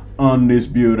RevPron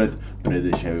Undisputed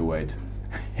British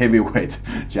Heavyweight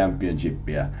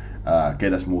Championshipia.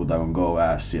 Ketäs muuta kuin Go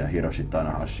Assia Hiroshi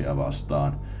Tanahashia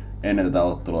vastaan. Ennen tätä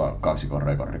ottelua kaksikon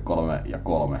rekordi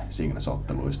 3-3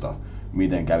 singles-otteluista.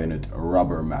 Miten kävi nyt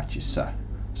rubber matchissa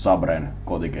Sabren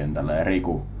kotikentällä ja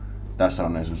Riku? Tässä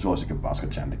on ne sun suosikin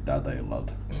paskachantit tältä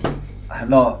illalta.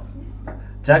 No,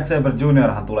 Jack Sabre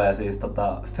Jr. tulee siis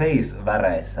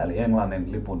face-väreissä, eli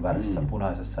Englannin lipun värissä,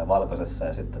 punaisessa ja valkoisessa.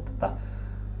 Ja sitten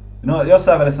no,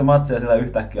 jossain välissä matsia siellä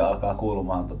yhtäkkiä alkaa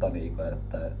kuulumaan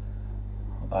että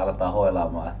aletaan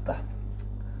hoilaamaan, että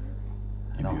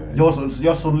no,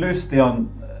 jos sun lysti on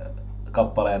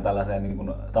kappaleen tällaiseen niin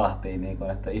kuin tahtiin, niin kuin,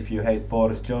 että if you hate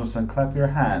Boris Johnson, clap your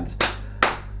hands.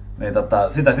 Niin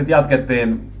sitä sitten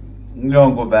jatkettiin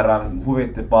jonkun verran,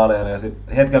 huvitti paljon ja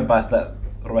sitten hetken päästä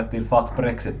ruvettiin fuck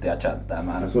Brexitia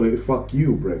chanttaamaan. Se oli fuck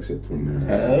you Brexit mun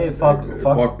mielestä. Ei,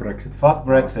 fuck Brexit. Fuck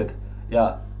Brexit.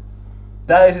 Ja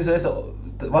tää ei siis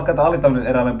vaikka tää oli tämmönen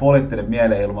eräänlainen poliittinen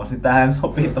mielenilmaus, niin tähän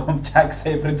sopii tuon Jack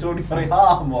Sabre Juniorin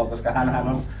hahmoon, koska hänhän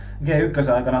on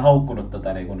G1 aikana haukkunut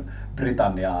niin kuin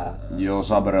Britanniaa. Joo,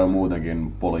 Sabre on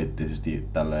muutenkin poliittisesti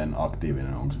tälleen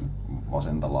aktiivinen, onko se nyt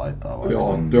vasenta laitaa vai?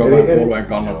 Joo, työväenpuolueen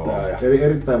kannattaja. Eli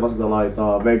erittäin vasenta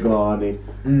laitaa, vegaani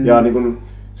ja niin kuin,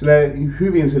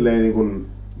 hyvin niin kuin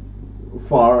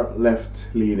far left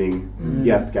leaning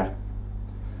jätkä.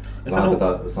 Vähän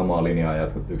tätä samaa linjaa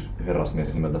jatkot yksi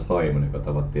herrasmies nimeltä Simon, joka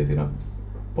tavattiin siinä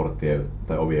porttien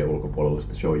tai ovien ulkopuolella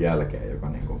sitten show jälkeen, joka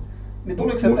niinku... Niin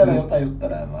tuliko se teille jotain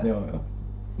juttelemaan vai? Joo.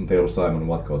 Mutta ei ollut Simon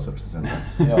Watcoatsorista sentään.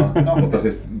 Joo, mutta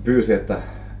siis pyysi, että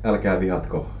älkää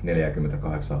vihatko 48%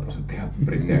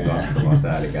 brittien kanssa, vaan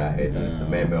säälikää heitä, että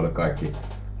me emme ole kaikki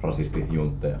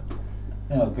rasistijuntteja.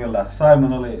 Joo, kyllä.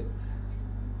 Simon oli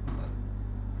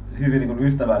hyvin niin kuin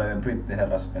ystävällinen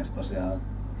brittiherrasmies tosiaan.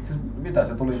 Siis mitä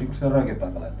se tuli niinku siellä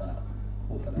röökipaikalle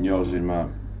huutelemaan? Joo, siis mä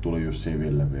tulin just siinä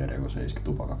Villen viereen, kun se iski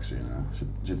tupakaksi siinä.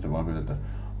 Sitten vaan kysyt, että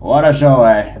what a show,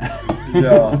 eh?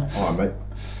 Joo.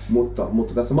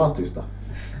 Mutta tästä matsista.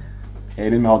 Ei,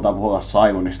 nyt me halutaan puhua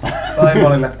Simonista.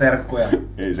 Simonille terkkuja.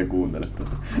 Ei se kuuntele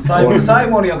tätä.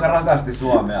 Simon, joka rakasti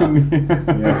Suomea.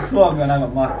 Suomi on aivan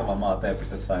mahtava maa,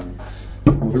 Simon.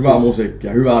 Hyvää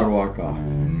musiikkia, hyvää ruokaa,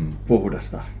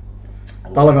 puhdasta.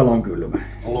 Talvella on kylmä.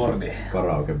 Lordi.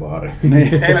 Karaokebaari.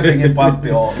 Helsingin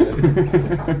Patti Oy.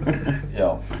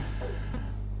 Joo.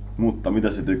 Mutta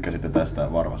mitä sä tykkäsitte tästä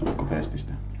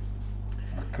Varvaslukko-festistä?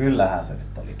 No, kyllähän se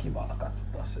nyt oli kiva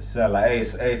katsoa. Siellä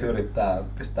ei se yrittää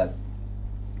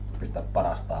pistää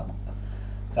parastaan, mutta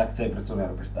Zack Sabre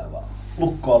Jr. pistää vaan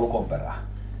lukkoa lukon perään.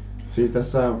 Siis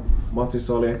tässä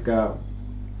matsissa oli ehkä...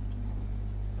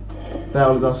 Tää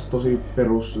oli taas tosi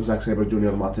perus Zack Sabre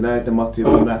Jr. matsi. Näiden matsia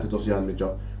on nähty tosiaan nyt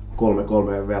jo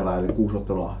 3-3 verran, eli 6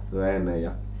 ottelua tätä ennen.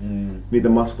 Ja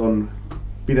niiden matsit on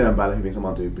pidemmän päälle hyvin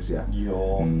samantyyppisiä.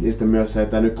 Joo. Ja sitten myös se,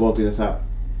 että nyt kun oltiin tässä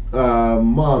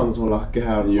maantasolla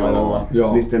kehän laidalla,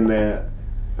 niin sitten ne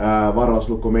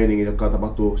varvauslukkomeiningit, jotka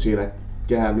tapahtuu siinä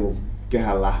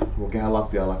kehän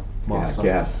lattialla maassa.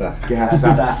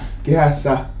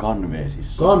 Kehässä.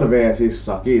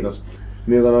 Kanveesissa, kiitos.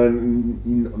 Niiltä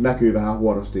näkyy vähän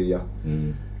huonosti ja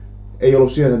ei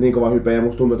ollut sieltä niin kova hype ja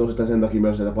musta tuntuu tosittain sen takia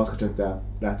myös näitä paskachatteja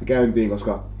lähti käyntiin,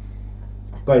 koska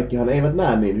kaikkihan eivät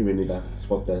näe niin hyvin niitä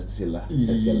spotteja sillä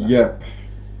hetkellä. Jep.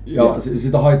 Ja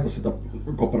sitä haittasi sitä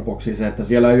Copper Boxia se, että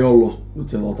siellä ei ollut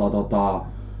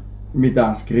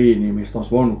mitään screeniä, mistä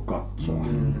olisi voinut katsoa.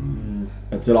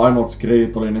 Et siellä ainoat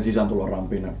screenit oli ne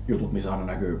sisääntulorampin jutut, missä aina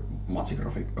näkyy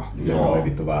matsigrafiikka. Joka oli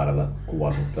vittu väärällä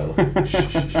kuvasutteella.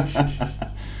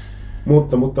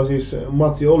 mutta siis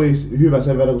matsi oli hyvä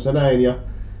sen verran kun se näin ja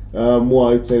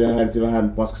mua itseäni häiritsi vähän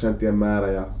paskachanttien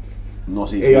määrä ja no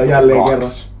siis ei jälleen kerran.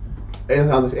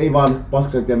 Ei vaan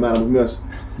paskachanttien määrä, mutta myös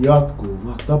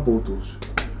jatkuva taputus.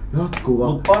 Jatkuva.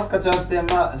 Mut paskachantti, en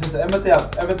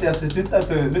mä tiedä, siis nyt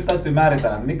täytyy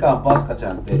määritellä, mikä on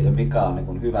paskachantti ja mikä on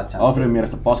niin hyvä chantti. Alfredin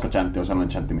mielestä paskachantti on sellainen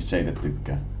chantti, missä sä itse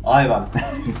tykkää. Aivan.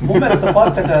 Mun mielestä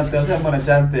paskachantti on semmoinen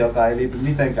chantti, joka ei liity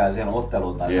mitenkään siihen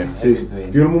otteluun tai Siis,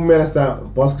 esiintyihin. kyllä mun mielestä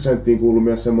paskachanttiin kuuluu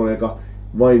myös semmoinen, joka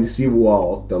vain sivuaa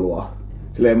ottelua.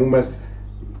 Silleen mun mielestä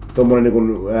tommonen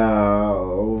niinku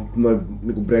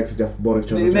Brexit ja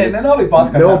Boris Johnson. Ne oli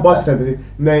paskachantti. Ne on paskachantti.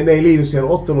 Ne ei liity siihen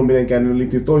otteluun mitenkään, ne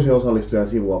liittyy toiseen osallistujan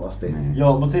sivuavasti. Niin.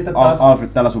 Joo, mut sitten taas... Alfred,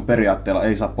 tällä sun periaatteella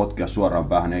ei saa potkia suoraan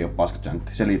päähän, ei oo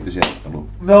paskachantti. Se liittyy siihen otteluun.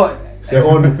 No, Se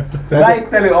on...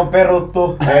 väittely on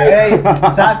peruttu. Ei,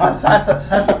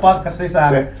 säästä paskas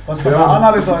sisään, koska mä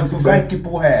analysoin sun kaikki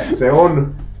puheet. Se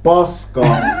on paska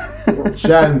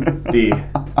chantti.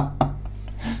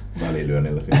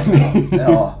 Välilyönnillä siinä.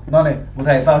 Joo, no niin, mut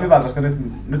hei, tää on hyvä, koska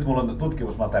nyt mulla on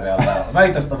tutkimusmateriaalia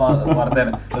väitöstä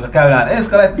varten, jota käydään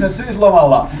Enskalehtisen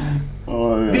syyslomalla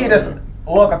 5.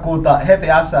 lokakuuta heti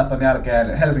FCF:n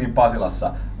jälkeen Helsingin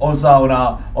Pasilassa. On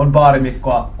saunaa, on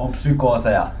baarimikkoa, on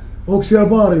psykooseja. Onks siellä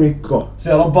baarimikko?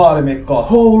 Siellä on baarimikko.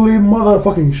 Holy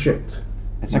motherfucking shit!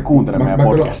 Et sä kuuntele meidän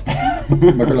podcastia.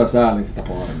 Mä kyllä säälin sitä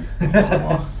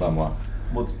baarimikkoa. Samaa.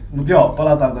 Mut joo,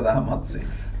 palataanko tähän matsiin?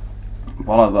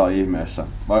 Palataan ihmeessä.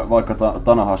 Vaikka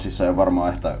Tanahashissa ei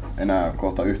varmaan enää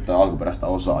kohta yhtään alkuperäistä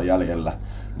osaa jäljellä,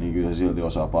 niin kyllä se silti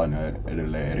osaa painia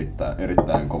edelleen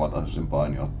erittäin kovatasoisen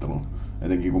painiottelun.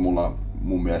 Etenkin kun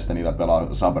mun mielestä niillä pelaa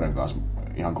Sabren kanssa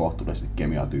ihan kohtuullisesti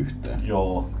kemiat yhteen.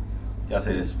 Joo. Ja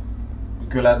siis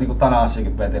kyllä niinku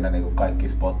Tanahashikin veti ne niinku kaikki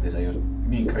spottinsa just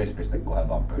niin krispisti kuin he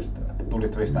vaan pystyy. Tuli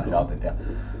twist and shoutit ja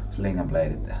sling and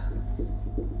bladeit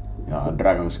Ja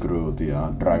Dragon Screwt ja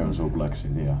Dragon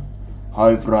Suplexit ja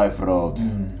High Fry Throat.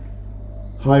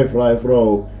 High Fry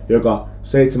Throw, joka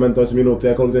 17 minuuttia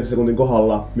ja 39 sekuntin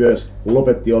kohdalla myös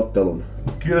lopetti ottelun.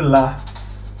 Kyllä.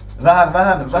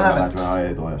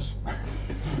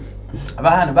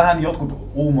 Vähän jotkut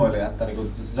uumoili, että niinku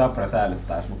Sabre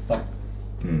säilyttäis, mutta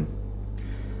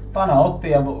Tana otti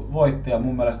ja voitti ja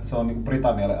mun mielestä se on niinku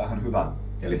Britannialle ihan hyvä.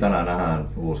 Eli tänään nähdään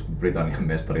uusi Britannian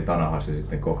mestari Tanahashi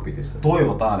sitten cockpitissa.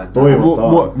 Toivotaan, että...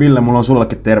 Ville, mulla on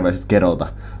sullekin terveiset Kedolta.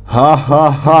 Ha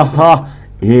ha ha ha!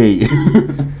 Ei!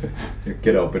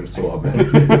 Kedo on oppinut suomea.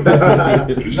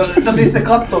 No siis se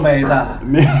katto meitä.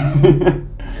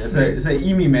 Ja se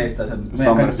imi meistä sen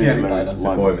meidän kaikki kielitaidon. Se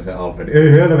poimi sen Alfredin.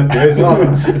 Ei helvetti, ei saa!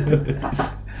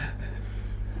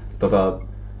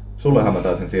 Sullehan mä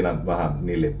taisin siinä vähän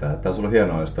nillittää. Tää sulla on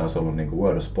hienoa, jos tää olisi ollut niinku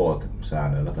World of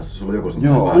Sport-säännöillä. Tässä sulla on joku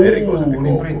semmoinen vähän erikoisempi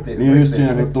koukku. Niin just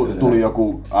siinä, kun tuli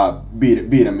joku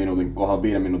 5 minuutin kohdalla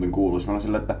 5 minuutin kuuluis. Mä olin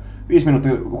silleen, että 5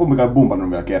 minuuttia, kumminkaan ei bumpannut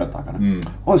vielä kertaakaan.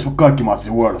 Ois kaikki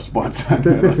matsi World of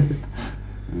Sport-säännöillä.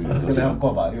 Se olisi kyllä ihan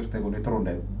kova, just niinku niitä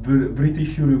rundeja.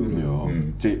 British Rule. Joo.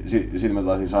 Sitten mä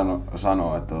taisin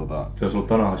sanoa, että se olisi ollut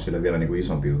Tanahashille vielä niinku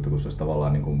isompi juttu, kun se olisi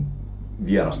tavallaan niinku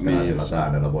vierasperäisellä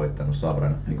säännöllä voittanut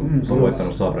Sabren. Se on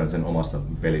voittanut Sabren sen omassa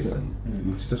pelissä.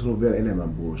 Sitten olisi ollut vielä enemmän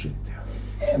bullshittia.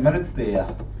 En mä nyt tiedä,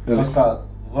 koska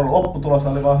lopputulos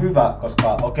oli vaan hyvä,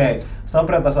 koska okei,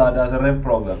 Sabrelta saadaan se Rev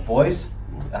Pro pois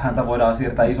ja häntä voidaan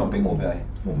siirtää isompiin kuvioihin.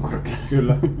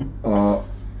 Kyllä.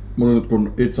 Mun nyt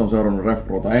kun itse on seurannut Rev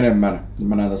Prota enemmän, niin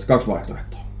mä näen tässä 2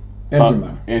 vaihtoehtoa.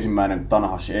 Ensimmäinen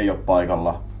Tanahashi ei ole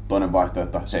paikalla, toinen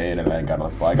vaihtoehto, se ei edelleenkään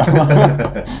ole paikalla.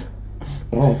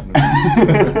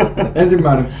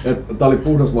 Ensimmäinen, että tää oli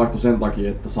puhdas vaihto sen takia,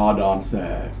 että saadaan se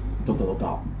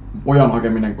pojan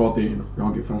hakeminen kotiin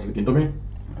johonkin Wrestlingin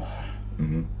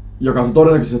joka on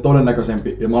se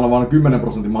todennäköisempi, ja mä annan vain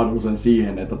 10% mahdollisuuden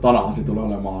siihen, että Tanahashi tulee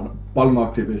olemaan paljon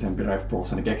aktiivisempi Rev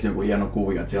Prossa, niin keksi joku hieno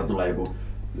kuvio, että sieltä tulee joku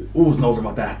uusi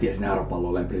nouseva tähti ja sinne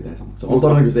häröpalloon Briteissä, mutta se on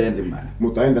todennäköisesti se ensimmäinen.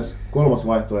 Mutta entäs 3.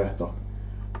 vaihtoehto?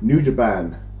 New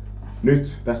Japan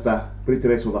nyt tästä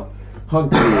brittireissulta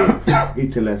hankkii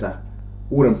itsellensä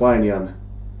uuden painijan,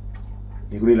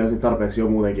 niin kuin niillä on tarpeeksi jo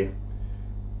muutenkin,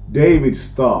 David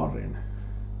Starrin.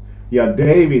 Ja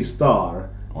David Starr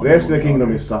Wrestle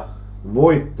Kingdomissa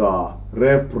voittaa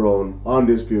Rev Pro'n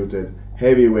Undisputed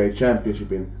Heavyweight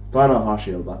Championshipin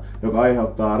Tanahashilta, joka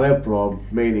aiheuttaa Rev Pro'n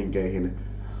meininkeihin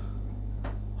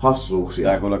hassuuksia.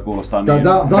 Tää kyllä kuulostaa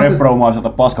niin Rev Pro-maiselta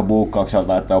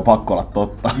paskabuukkaukselta, että on pakko olla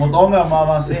totta. Mut ongelma on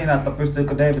vaan siinä, että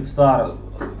pystyykö David Starr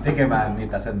tekemään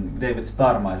niitä sen David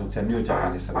Starr-maisuuksia New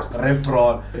Japanissa, koska Rev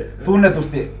Pro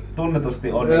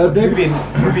tunnetusti on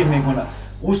hyvin niin kuin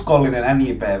uskollinen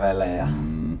NJPWlle ja...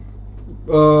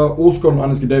 Uskon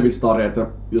ainakin David Starria, että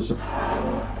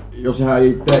jos hän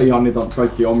ei tee ihan niitä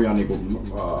kaikkia omia niinku,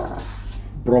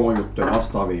 promojuttuja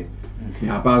vastaavia,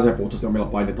 niin hän pääsee puhtaasti omilla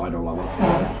painitaidoillaan.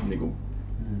 Niinku,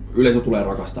 yleisö tulee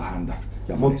rakastaa häntä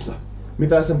Japanissa.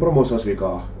 Mitä sen promossa olisi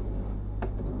vikaa?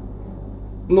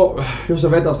 No, jos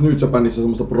se vetäis New Japanissa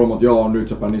semmoista joo, New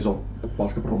Japan iso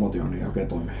paskapromotio, niin oikein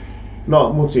toimii.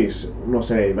 No, mut siis, no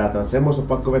se ei välttämättä semmoista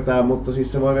pakko vetää, mutta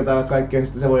siis se voi vetää kaikkea,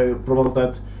 sitten se voi promotata,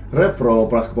 että Repro on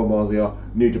paskapromotio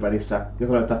New Japanissa, ja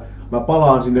sanoo, että mä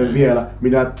palaan sinne vielä,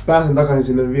 minä pääsen takaisin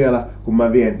sinne vielä, kun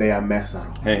mä vien teidän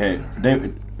mestaruun. Hei,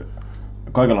 David,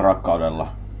 kaikella rakkaudella,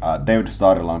 David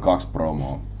Starrilla on 2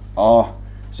 promoa. A,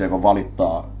 se joka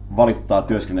valittaa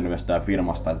työskentelystä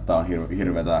firmasta, että tää on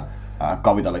hirveetä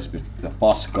kapitalismista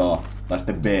paskaa, tai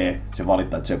sitten B, se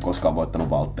valittaa, että se ei ole koskaan voittanut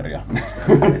Valtteria.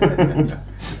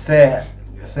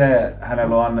 Se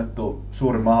hänellä on annettu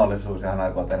suuri mahdollisuus ja hän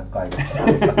aikoo tehdä kaiken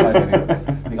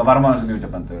mikä varmaan on se New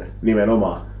Japan tyyli.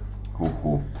 Nimenomaan.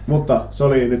 Huhhuh. Mutta se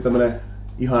oli nyt tämmönen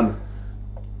ihan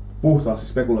puhtaasti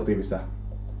spekulatiivista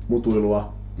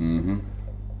mutuilua. Mhm.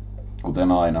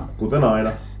 Kuten aina.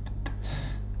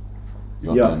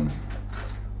 Joten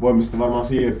voimme sitten varmaan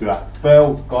siirtyä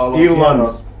Peukalo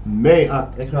illan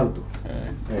eikö annettu?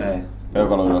 Ei.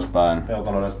 Peukalo ylöspäin.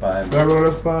 Peukalo ylöspäin.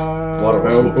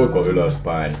 Peukalo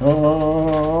ylöspäin.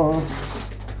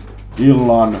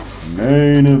 Illan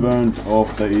main event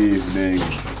of the evening.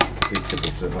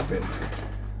 Sipsipussin rapina.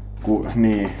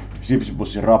 Niin,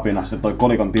 sipsipussin rapina. Se toi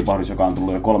kolikon tipahdus, joka on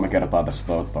tullut jo 3 kertaa tässä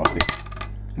toivottavasti.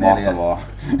 Mahtavaa.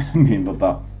 Niin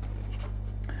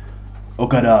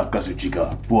Okada Kazuchika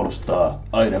puolustaa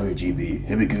IWGP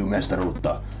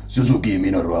heavyweight-mestaruutta Suzuki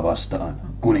Minorua vastaan.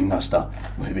 Kuningasta.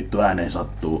 Voi vittu ääneen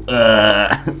sattuu.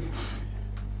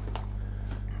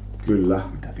 Kyllä.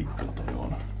 Mitä vittua toi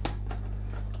on?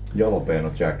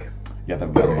 Jalopeno Jack. Jätä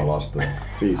Peruna vastuun.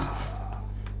 Siis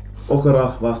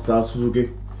Okada vastaa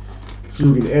Suzukin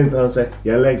entrance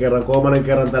jälleen kerran, 3.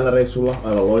 kerran tällä reissulla.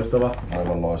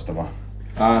 Aivan loistava.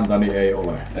 Ääntäni ei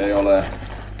ole. Ei ole.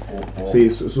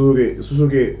 Siis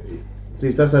Suzuki,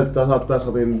 siis tässä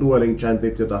saatiin dueling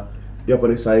chantit, jota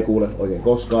Japanissa ei kuule oikein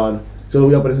koskaan. Silloin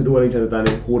kun Japanissa dueling chantitaan,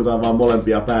 niin huudetaan vaan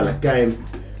molempia päällekkäin.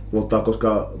 Mutta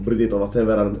koska britit ovat sen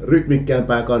verran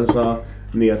rytmikkäämpää kansaa,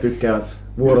 niin ja tykkäävät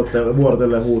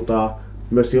vuorotellen huutaa,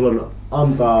 myös silloin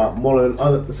antaa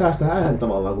säästää äänen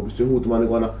tavallaan, kun pystyy huutamaan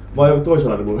niin aina vai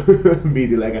toisella niin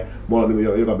biitillä eikä molemmilla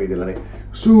niin joka biitillä, niin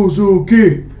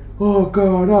Suzuki!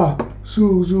 Okada!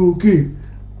 Suzuki!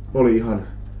 Oli ihan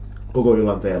koko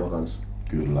illan teema kanssa.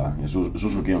 Kyllä, ja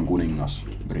Suzuki on kuningas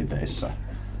Briteissä.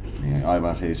 Niin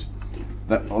aivan siis,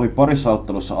 oli parissa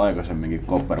ottelussa aikaisemminkin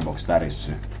Copper Box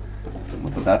tärissy.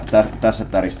 Mutta tässä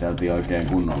täristeltiin oikein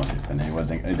kunnolla sitten, niin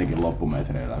etenkin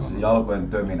loppumetreillä. Jalkojen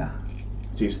töminä.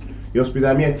 Siis, jos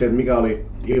pitää miettiä, että mikä oli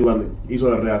illan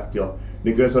isoin reaktio,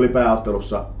 niin kyllä se oli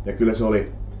pääottelussa ja kyllä se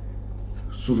oli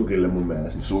Suzukille mun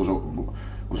mielestä.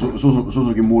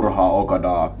 Suzuki murhaa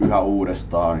Okadaa yhä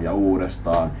uudestaan ja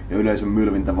yleisön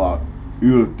mylvintä vaan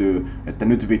yltyy, että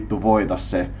nyt vittu voita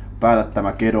se, päätä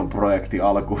tämä Kedon projekti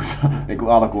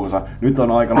alkuunsa, nyt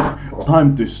on aika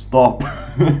time to stop.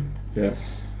 Jep.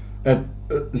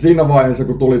 Siinä vaiheessa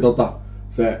kun tuli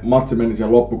se matsi meni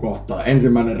siihen loppukohtaan,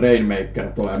 ensimmäinen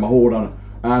Rainmaker tulee, mä huudan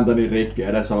ääntäni rikki,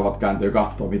 edessä olevat kääntyy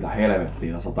kattoo mitä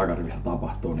helvettiä tässä takarivissä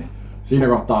tapahtuu, niin siinä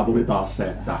kohtaa tuli taas se,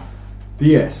 että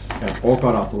ties, että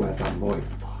Okada tulee tän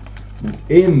voittaa. Mut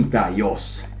entä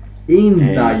jos?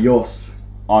 Jos?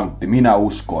 Antti,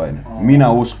 minä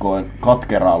uskoin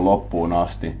katkeraan loppuun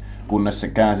asti, kunnes se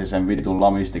käänsi sen vitun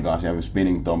lamistikaan siihen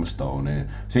Spinning Tombstoneen.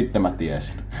 Sitten mä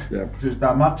tiesin. Siis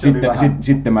tää matsi oli vähän...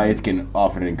 Sitten mä itkin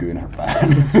Afrin kyynärpään.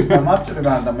 Tää matsi oli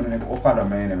vähän tämmönen niinku Okada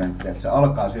main eventti, että se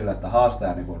alkaa sillä, että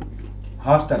haastaja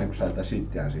niinku saa sitä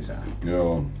shittiään sisään.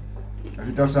 Joo. Ja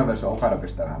sit jossain vaiheessa Okada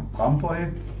pistää vähän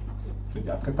kampoihin. Sit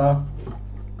jatketaan.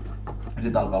 Ja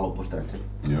sit alkaa loppustretsi.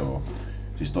 Joo.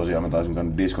 Siis tosiaan mä taisin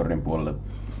tuonne Discordin puolelle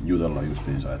jutella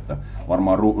justiinsa, että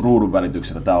varmaan ruudun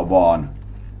välityksellä tää on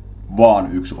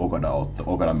vaan yksi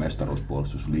Okadan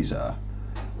mestaruuspuolustus lisää.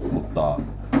 Mutta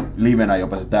livenä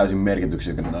jopa se täysin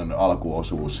merkityksetön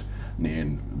alkuosuus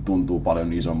niin tuntuu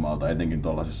paljon isommalta, etenkin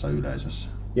tollasessa yleisössä.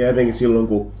 Ja etenkin silloin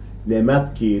kun ne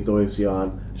mätkii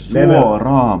toisiaan.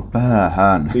 Suoraan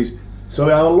päähän. Siis se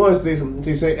oli aivan loistava,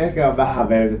 siis se ehkä vähän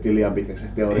venytettiin liian pitkäksi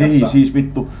teoriassa. Ei siis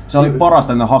vittu, se oli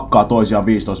parasta, että ne hakkaa toisiaan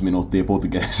 15 minuuttia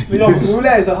putkeen. Joo, kun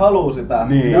yleisö haluu sitä.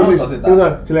 Niin.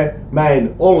 Silleen, mä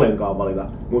en ollenkaan valita,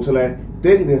 mutta silleen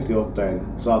teknisesti ottaen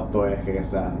saattoi ehkä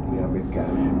kestää liian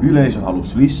pitkään. Yleisö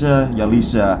halusi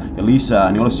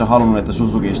lisää, niin olisi se halunnut, että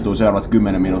Suzuki istuu seuraavat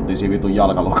 10 minuuttia siinä vitun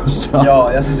jalkalokassa.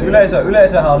 Joo, ja siis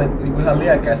yleisöhän oli niinku ihan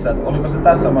liekeissä, että oliko se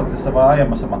tässä matsissa vai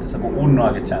aiemmassa matsissa, kun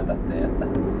Unnoakin chantattiin, että...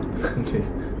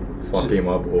 Fuck him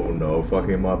up, Unno, fuck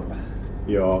him up.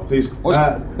 Joo, siis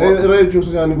Red Juice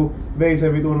tosiaan niinku vei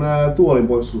sen vitun tuolin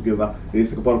pois Sukilta, niin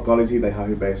sitten kun porukka oli siitä ihan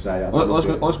hypeissään.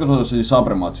 Olisiko se siis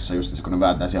Sabre-matsissa just kun ne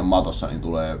vääntää siellä matossa, niin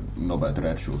tulee nopeat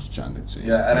Red Juice chantit siihen?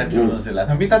 Ja Red Juice on silleen,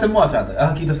 että mitä te mua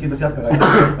chantaa? Kiitos, jatkakaa.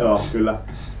 Joo, kyllä.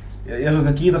 Ja se on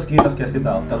se kiitos,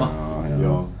 keskitytään ottamaan.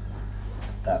 Joo.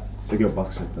 Sekin on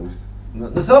paskasettamista.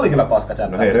 No se oli kyllä paska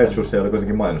chat. No hei, Red Shoes oli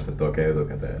kuitenkin mainostettu oikein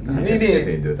etukäteen. Hän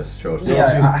esiintyy tässä showssa. Niin,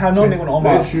 siis hän on niinku oma...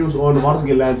 Red Shoes on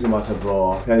varsinkin länsimaissa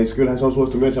draw. Ja siis kyllähän se on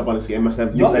suosittu myös Japanissakin, en mä sitä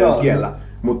missään edes kiellä.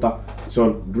 Mutta se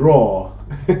on draw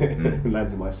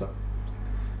länsimaissa.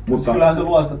 Mutta kyllähän se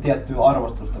luo sitä tiettyä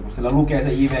arvostusta, kun sillä lukee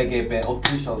se IWGP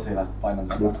Official siinä painan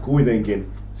takana. Mut kuitenkin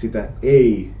sitä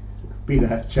ei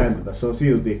pidä chantata, se on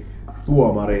silti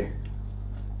tuomari.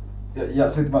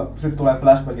 Ja sit tulee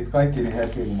flashbackit kaikkiin niin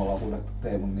hetkiin, kun me ollaan huudettu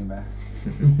Teemun nimeä.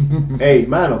 Ei,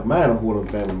 mä en oo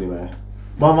huudannut Teemun nimeä.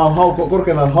 Mä oon vaan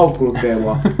korkeintaan haukkunut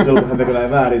Teemua silloin, kun hän tekee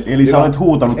näin väärin. Eli sä olet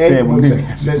huutanut Teemun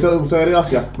nimeä. Se on eri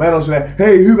asia. Mä en oo silleen,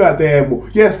 hei hyvä Teemu,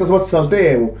 jes tässä matsissa on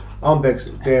Teemu.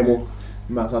 Anteeksi Teemu,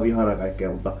 mä saan ihanaa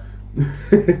kaikkea, mutta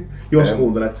jos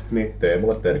kuuntelet, niin...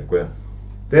 Teemulle terkkuja.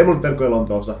 Teemulle terkkuja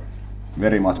Lontoossa.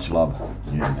 Very much love.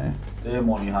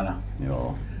 Teemu on ihana.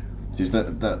 Joo. Siis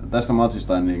tästä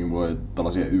matsista ei niin voi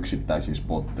tällaisia yksittäisiä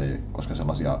spotteja, koska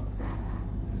sellaisia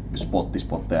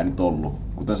spotteja ei nyt ollut.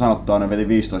 Kuten sanottua, ne veti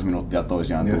 15 minuuttia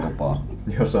toisiaan turpaa.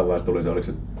 Jossain vaiheessa tuli se, oliko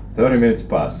se 30 minutes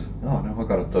pass? Ne on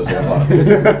hakannut toisiaan vartin.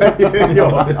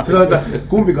 Joo, se sanoi, että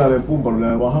kumpikaan ei pumpannut,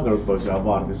 ne on vaan hakannut toisiaan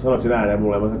vartin. Sanoit sen ääneen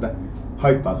mulle, että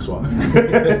haittaako sua?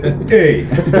 Ei!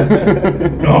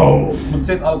 No! Mut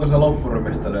sit alkoi se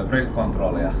loppurymistely ja wrist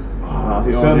controllia.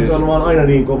 Siis se on vaan aina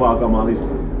niin kovaa kamaa. Siis,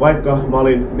 vaikka mä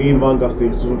olin niin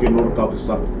vankasti Suzukin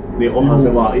nurkkauksessa, niin onhan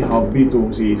se vaan ihan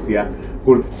vitun siistiä.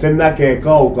 Kun sen näkee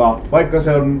kaukaa, vaikka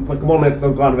molemmat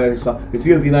on kanveesissa, niin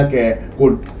silti näkee,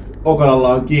 kun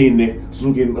Okadalla on kiinni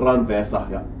Suzukin ranteesta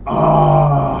ja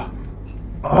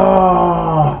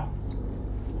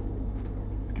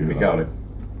Kyllä. Mikä oli?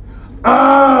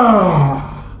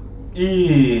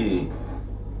 I-O-N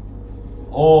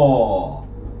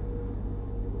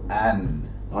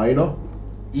Aino?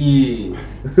 I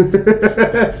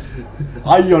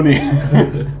Aioni!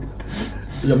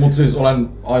 Ja mut siis olen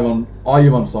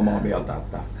aivan samaa mieltä,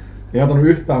 että ei hatanut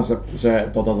yhtään se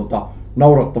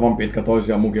naurattavan pitkä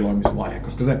toisiaan mukiloimisvaihe,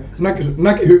 koska se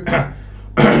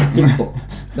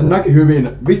näki hyvin,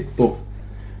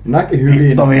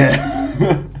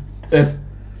 että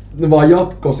ne vaan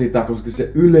jatko sitä, koska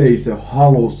se yleisö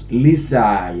halusi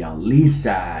lisää ja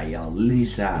lisää ja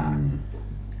lisää.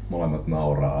 Molemmat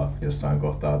nauraa jossain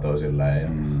kohtaa toisilleen. Ja...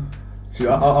 Siis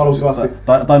alusta asti.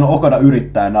 Tai no Okada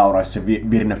yrittää nauraa, se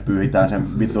Virne pyyhitään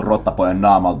sen vitun rottapojan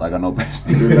naamalta aika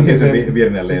nopeasti. Kyllä se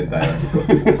Virne lentää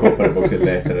johonkin Copper Boxin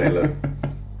lehtereille.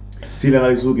 Sillä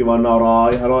välin Suzuki vaan nauraa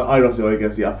ihan ainoasti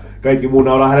oikeesti ja kaikki muu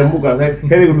nauraa hänen mukana.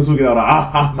 Heti kun Suzuki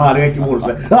nauraa, niin kaikki muu on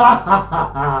silleen,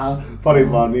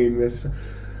 parit vaan niin mielessä.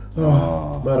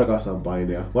 Mä rakastan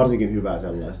painia, varsinkin hyvää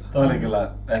sellaista. Toi oli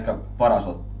kyllä ehkä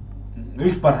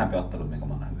yksi parhaimpi ottelu, minkä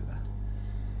mä oon nähnyt.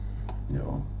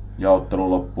 Joo. Ja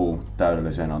ottelu loppuu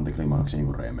täydelliseen antiklimaaksiin,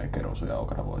 kun Reimei Kerosu ja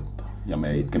Okada voittaa. Ja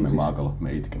me itkemme maakalo,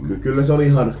 me itkemme. Kyllä se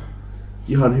oli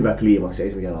ihan hyvä kliimaksi, ei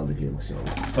se mikään antikliimaksi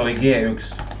ollut. Se oli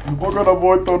G1. Okadan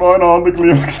voitto on aina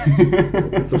antikliimaksi.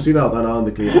 Mutta sinä oot aina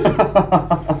antikliimaksi.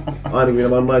 Ainakin mitä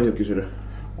mä oon naisilta kysynyt.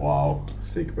 Wow.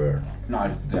 Sick burn.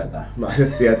 Naiset tietää.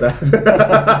 Naiset tietää.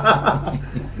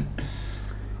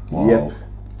 Wow. Jep.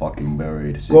 Fucking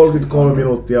buried. 33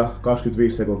 minuuttia,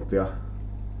 25 sekuntia.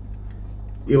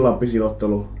 Illan pisin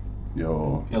ottelu.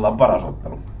 Joo. Illan paras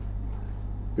ottelu.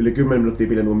 Yli 10 minuuttia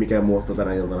pidempi kuin mikään muu ottelu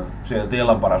tänä iltana. Sieltä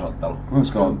illan paras ottelu.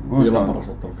 Illan paras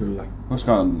ottelu, kyllä.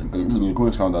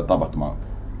 Kuinka kauan tää tapahtuma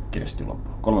kesti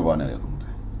loppuun? 3 vai 4 tuntia?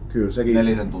 Kyllä sekin.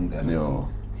 4 tuntia. Joo.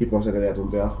 Hiposen 4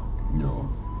 tuntia. Joo.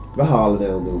 Vähän alle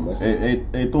 4 tuntia mun mielestä.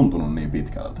 Ei tuntunut niin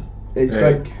pitkältä. Ei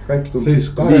kaikki tuntuu.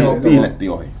 Siis viiletti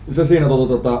ohi. Se siinä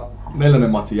 4.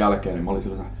 matsin jälkeen, niin mä olin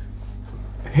sillä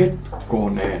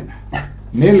hetkonen.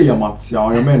 4 matsia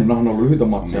on jo mennyt, on ollut lyhyitä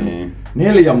matsia, niin. Mutta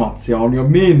 4 matsia on jo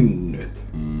mennyt.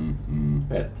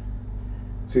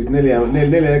 Siis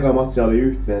 4 ekaa matsia oli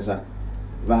yhteensä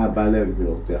vähän päälle 40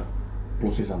 minuuttia.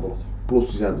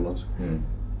 Plus sisääntulot.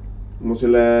 Mut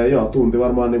silleen, joo, tunti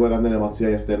varmaan niin ekat 4 matsia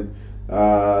ja sitten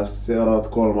seuraavat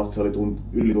 3 matsia oli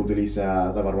yli tunti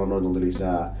lisää, tai varmaan noin tunti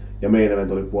lisää. Ja main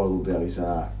event oli puoli tuntia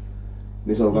lisää.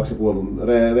 Niin se on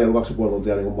reilu 2,5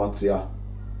 tuntia niin matsia,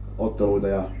 otteluita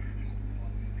ja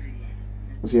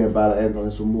siihen päälle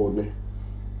entäinen sun muut. Niin.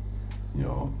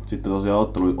 Joo. Sitten tosiaan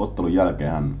ottelun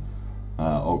jälkeen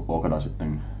Okada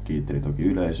sitten kiitteli toki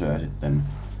yleisöä ja sitten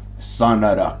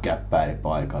Sanada käppäili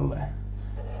paikalle.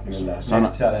 Kyllä,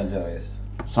 next challenge is.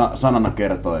 Sanana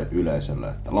kertoi yleisölle,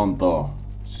 että Lontoo,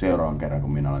 seuraavan kerran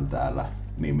kun minä olen täällä,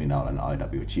 niin minä olen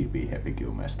IWGP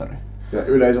Heavy-mestari. Ja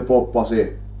yleisö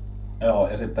poppasi. Joo,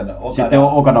 ja sitten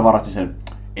Okada varasti sen,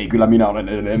 ei kyllä minä olen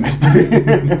edelleen mestari.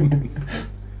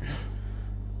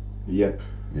 Jep.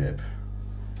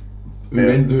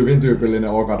 Hyvin tyypillinen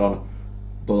Okadan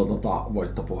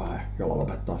voittopuhe, jolla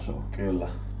lopettaa show. Kyllä.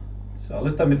 Se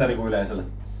oli sitä, mitä niinku yleisölle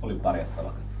oli tarjottava.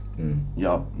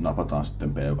 Ja napataan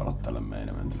sitten peukalot tälle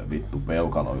meidän mentille. Vittu,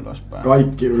 peukalo ylöspäin.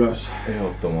 Kaikki ylös.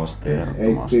 Ehdottomasti.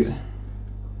 Ei, siis,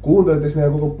 kuuntelitteko ne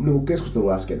koko niinku keskustelu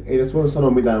äsken? Ei tässä voinut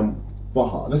sanoa mitään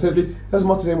pahaa. Tässä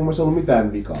matsissa ei mun mielestä ollut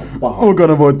mitään vikaa. Pahaa.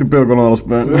 Okada voitti peukalon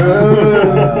alaspäin.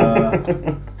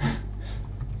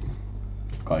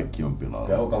 Kaikki on pilalla.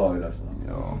 Peukalo ylös.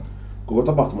 Joo. Koko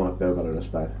tapahtuma on peukalo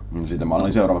ylöspäin. No siitä mä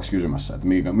olin seuraavaksi kysymässä, että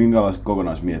minkälaiset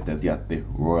kokonaismietteet jätti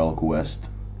Royal Quest?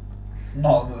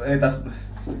 No, ei tässä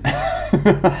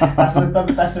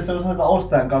se on sellaista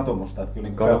ostajan katumusta, että kyllä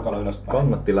niin peukalo ylöspäin.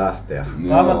 Kannatti lähteä.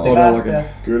 Kannatti lähteä.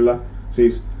 Kyllä.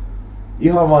 Siis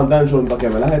ihan vaan tän shown takia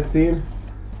me lähettiin.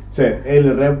 Se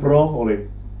eilen Repro oli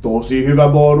tosi hyvä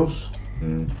bonus.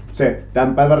 Se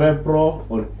tämän päivän Repro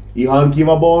on ihan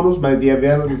kiva bonus. Mä en tiedä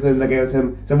vielä,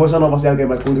 sen voi sanoa vasta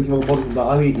jälkeenpäin, että kuinka kiva bonus, mutta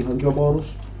oli ihan kiva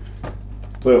bonus.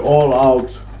 Toi All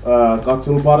Out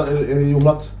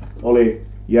katselujuhlat oli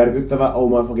järkyttävä. Oh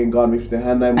my fucking god, miksi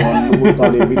tehdään näin? Mua nukuttaa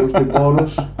niin vitusti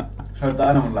bonus. Sä olet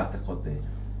aina mun lähteä kotiin.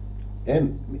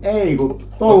 Ei, kun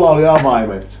tolla oli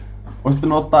avaimet. Olis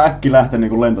pitänyt ottaa äkki lähteä niin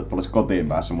kuin lentot olisi kotiin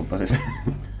päässä, mutta siis...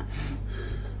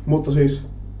 Mutta siis...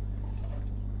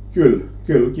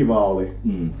 Kyllä kiva oli.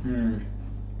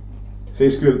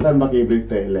 Siis kyllä tän takia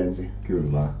Britteihin lensi.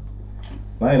 Kyllä.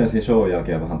 Mä eilen siinä show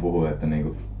jälkeen vähän puhuin, että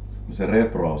niinku se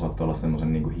repro saattoi olla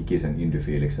semmosen niinku hikisen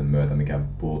indie-fiiliksen myötä, mikä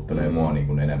puhuttelee mua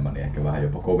niinku enemmän, niin ehkä vähän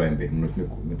jopa kovempi.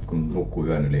 Nyt kun nukkuu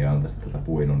yön yli ja on tästä tätä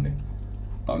puinut, niin...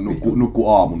 Nukku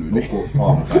aamun yli. Nukku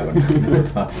aamupäivän.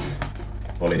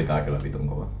 Oli tää kyllä vitun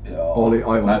kova. Joo. Oli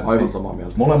aivan samaa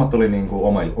mieltä. Molemmat oli niinku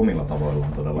omilla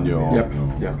tavoillaan todella. Joo.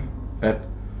 Jep.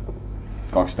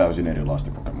 Kaksi täysin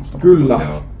erilaista kokemusta. Kyllä,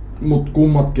 mut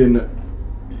kummatkin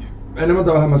enemmän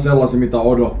tai vähemmän sellaisia mitä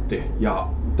odotti. Ja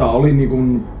tää oli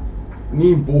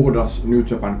niin puhdas New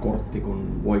Japan kortti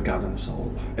kuin voi käytännössä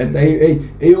olla. Että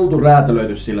ei oltu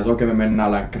räätälöity sillä, että okei me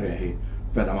mennään länkkäreihin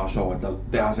vetämään show, että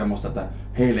tehdään semmoista, että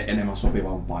heille enemmän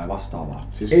sopivampaa ja vastaavaa.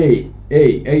 Siis...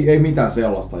 Ei mitään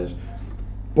sellaista. Jos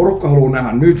porukka haluaa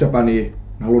nähdä New Japania,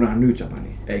 ne haluaa nähdä New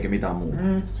Japania, eikä mitään muuta.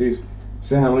 Siis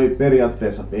sehän oli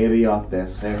periaatteessa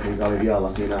se, mikä oli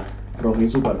vialla siinä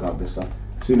Rohin Supercardissa.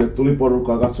 Sinne tuli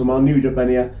porukkaa katsomaan New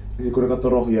Japania ja sitten kun ne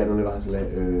katsoi Rohia, ne oli vähän silleen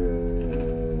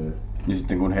Ja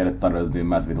sitten kun heille tarjottiin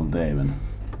Matt vitun Taven.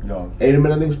 Joo. Ei ne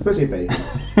mennä niinku spesipeihin.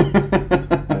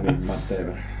 Ai niin, Matt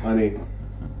Taven. Ai niin.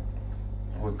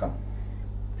 Huikka.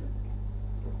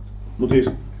 Mut siis,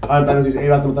 aina siis ei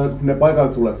välttämättä ne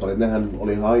paikalle tulleet oli, nehän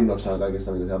oli ihan innoissaan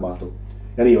kaikesta mitä siellä tapahtui.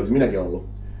 Ja niin olisi minäkin ollut.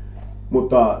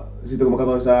 Mutta sitten kun mä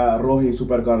katsoin sitä Rohin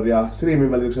Supercardia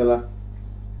streamin välityksellä,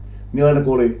 niin aina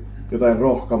kun oli jotain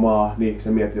rohkamaa, niin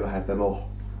se mietti vähän, että no,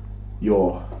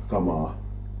 joo, kamaa.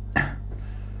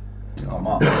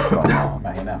 Kamaa,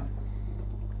 lähinnä.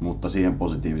 Mutta siihen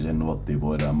positiiviseen nuottiin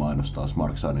voidaan mainostaa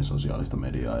Smarksanin sosiaalista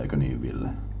mediaa, eikö niin Ville?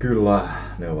 Kyllä,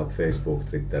 ne ovat Facebook,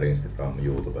 Twitter, Instagram,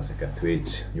 YouTube sekä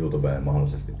Twitch. YouTubeen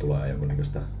mahdollisesti tulee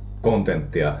jonkunnäköistä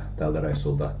kontenttia tältä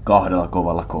reissulta. 2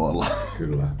 kovalla koolla.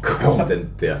 Kyllä,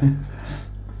 kontenttia.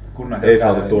 Ei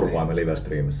saatu turvaamme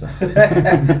live-streamissä.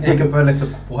 Eikä pöllitty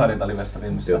puhelinta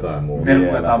live-streamissä. Jotain muuta.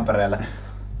 Terkkuja Tampereelle.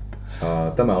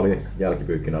 Tämä oli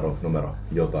Jälkipyykkinaru numero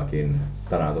jotakin.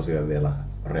 Tänään tosiaan vielä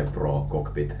Repro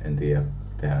Cockpit. En tiedä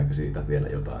tehdäänkö siitä vielä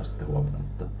jotain sitten huomenna,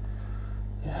 mutta...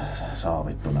 Saa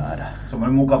vittu nähdä.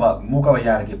 Semmoinen mukava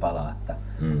jälkipala, että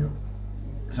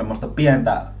semmoista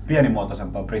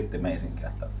pienimuotoisempaa brittimeisinkiä.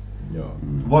 Että joo.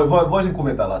 Voisin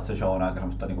kuvitella, että se show on aika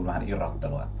semmoista niin kuin vähän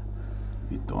irrottelua. Että...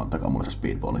 Vittu, antakaa mulle se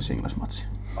Speedballin singles-matsi.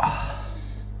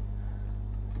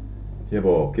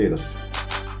 Jevoo, kiitos.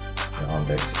 Ja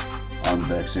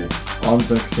Anteeksi.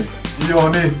 Joo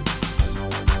niin.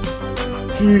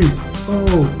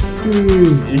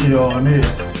 Joo niin.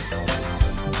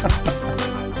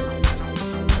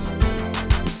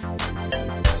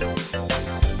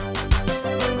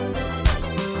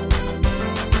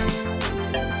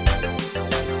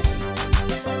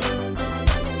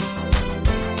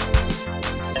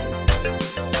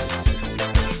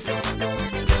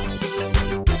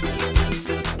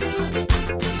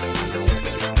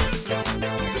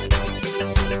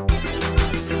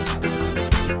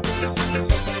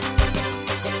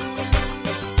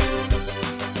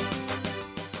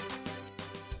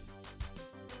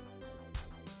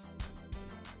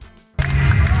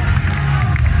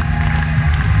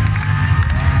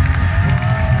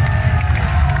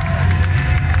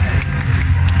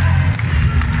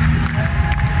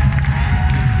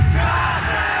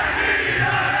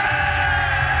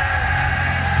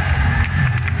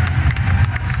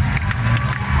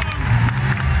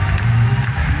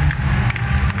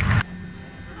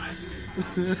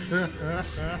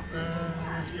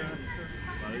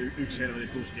 Yksi helvetin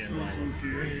tuskien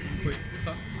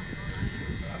vaiva.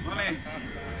 No niin,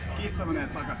 kissa menee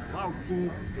takaisin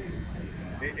laukkuun.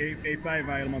 Ei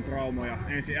päivää ilman traumoja.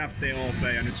 Ensin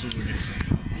FTOP ja nyt Suzuki.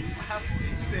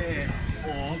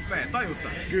 FTOP, tajut sä?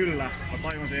 Kyllä, mä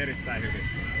tajun sen erittäin hyvin.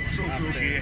 Suzuki.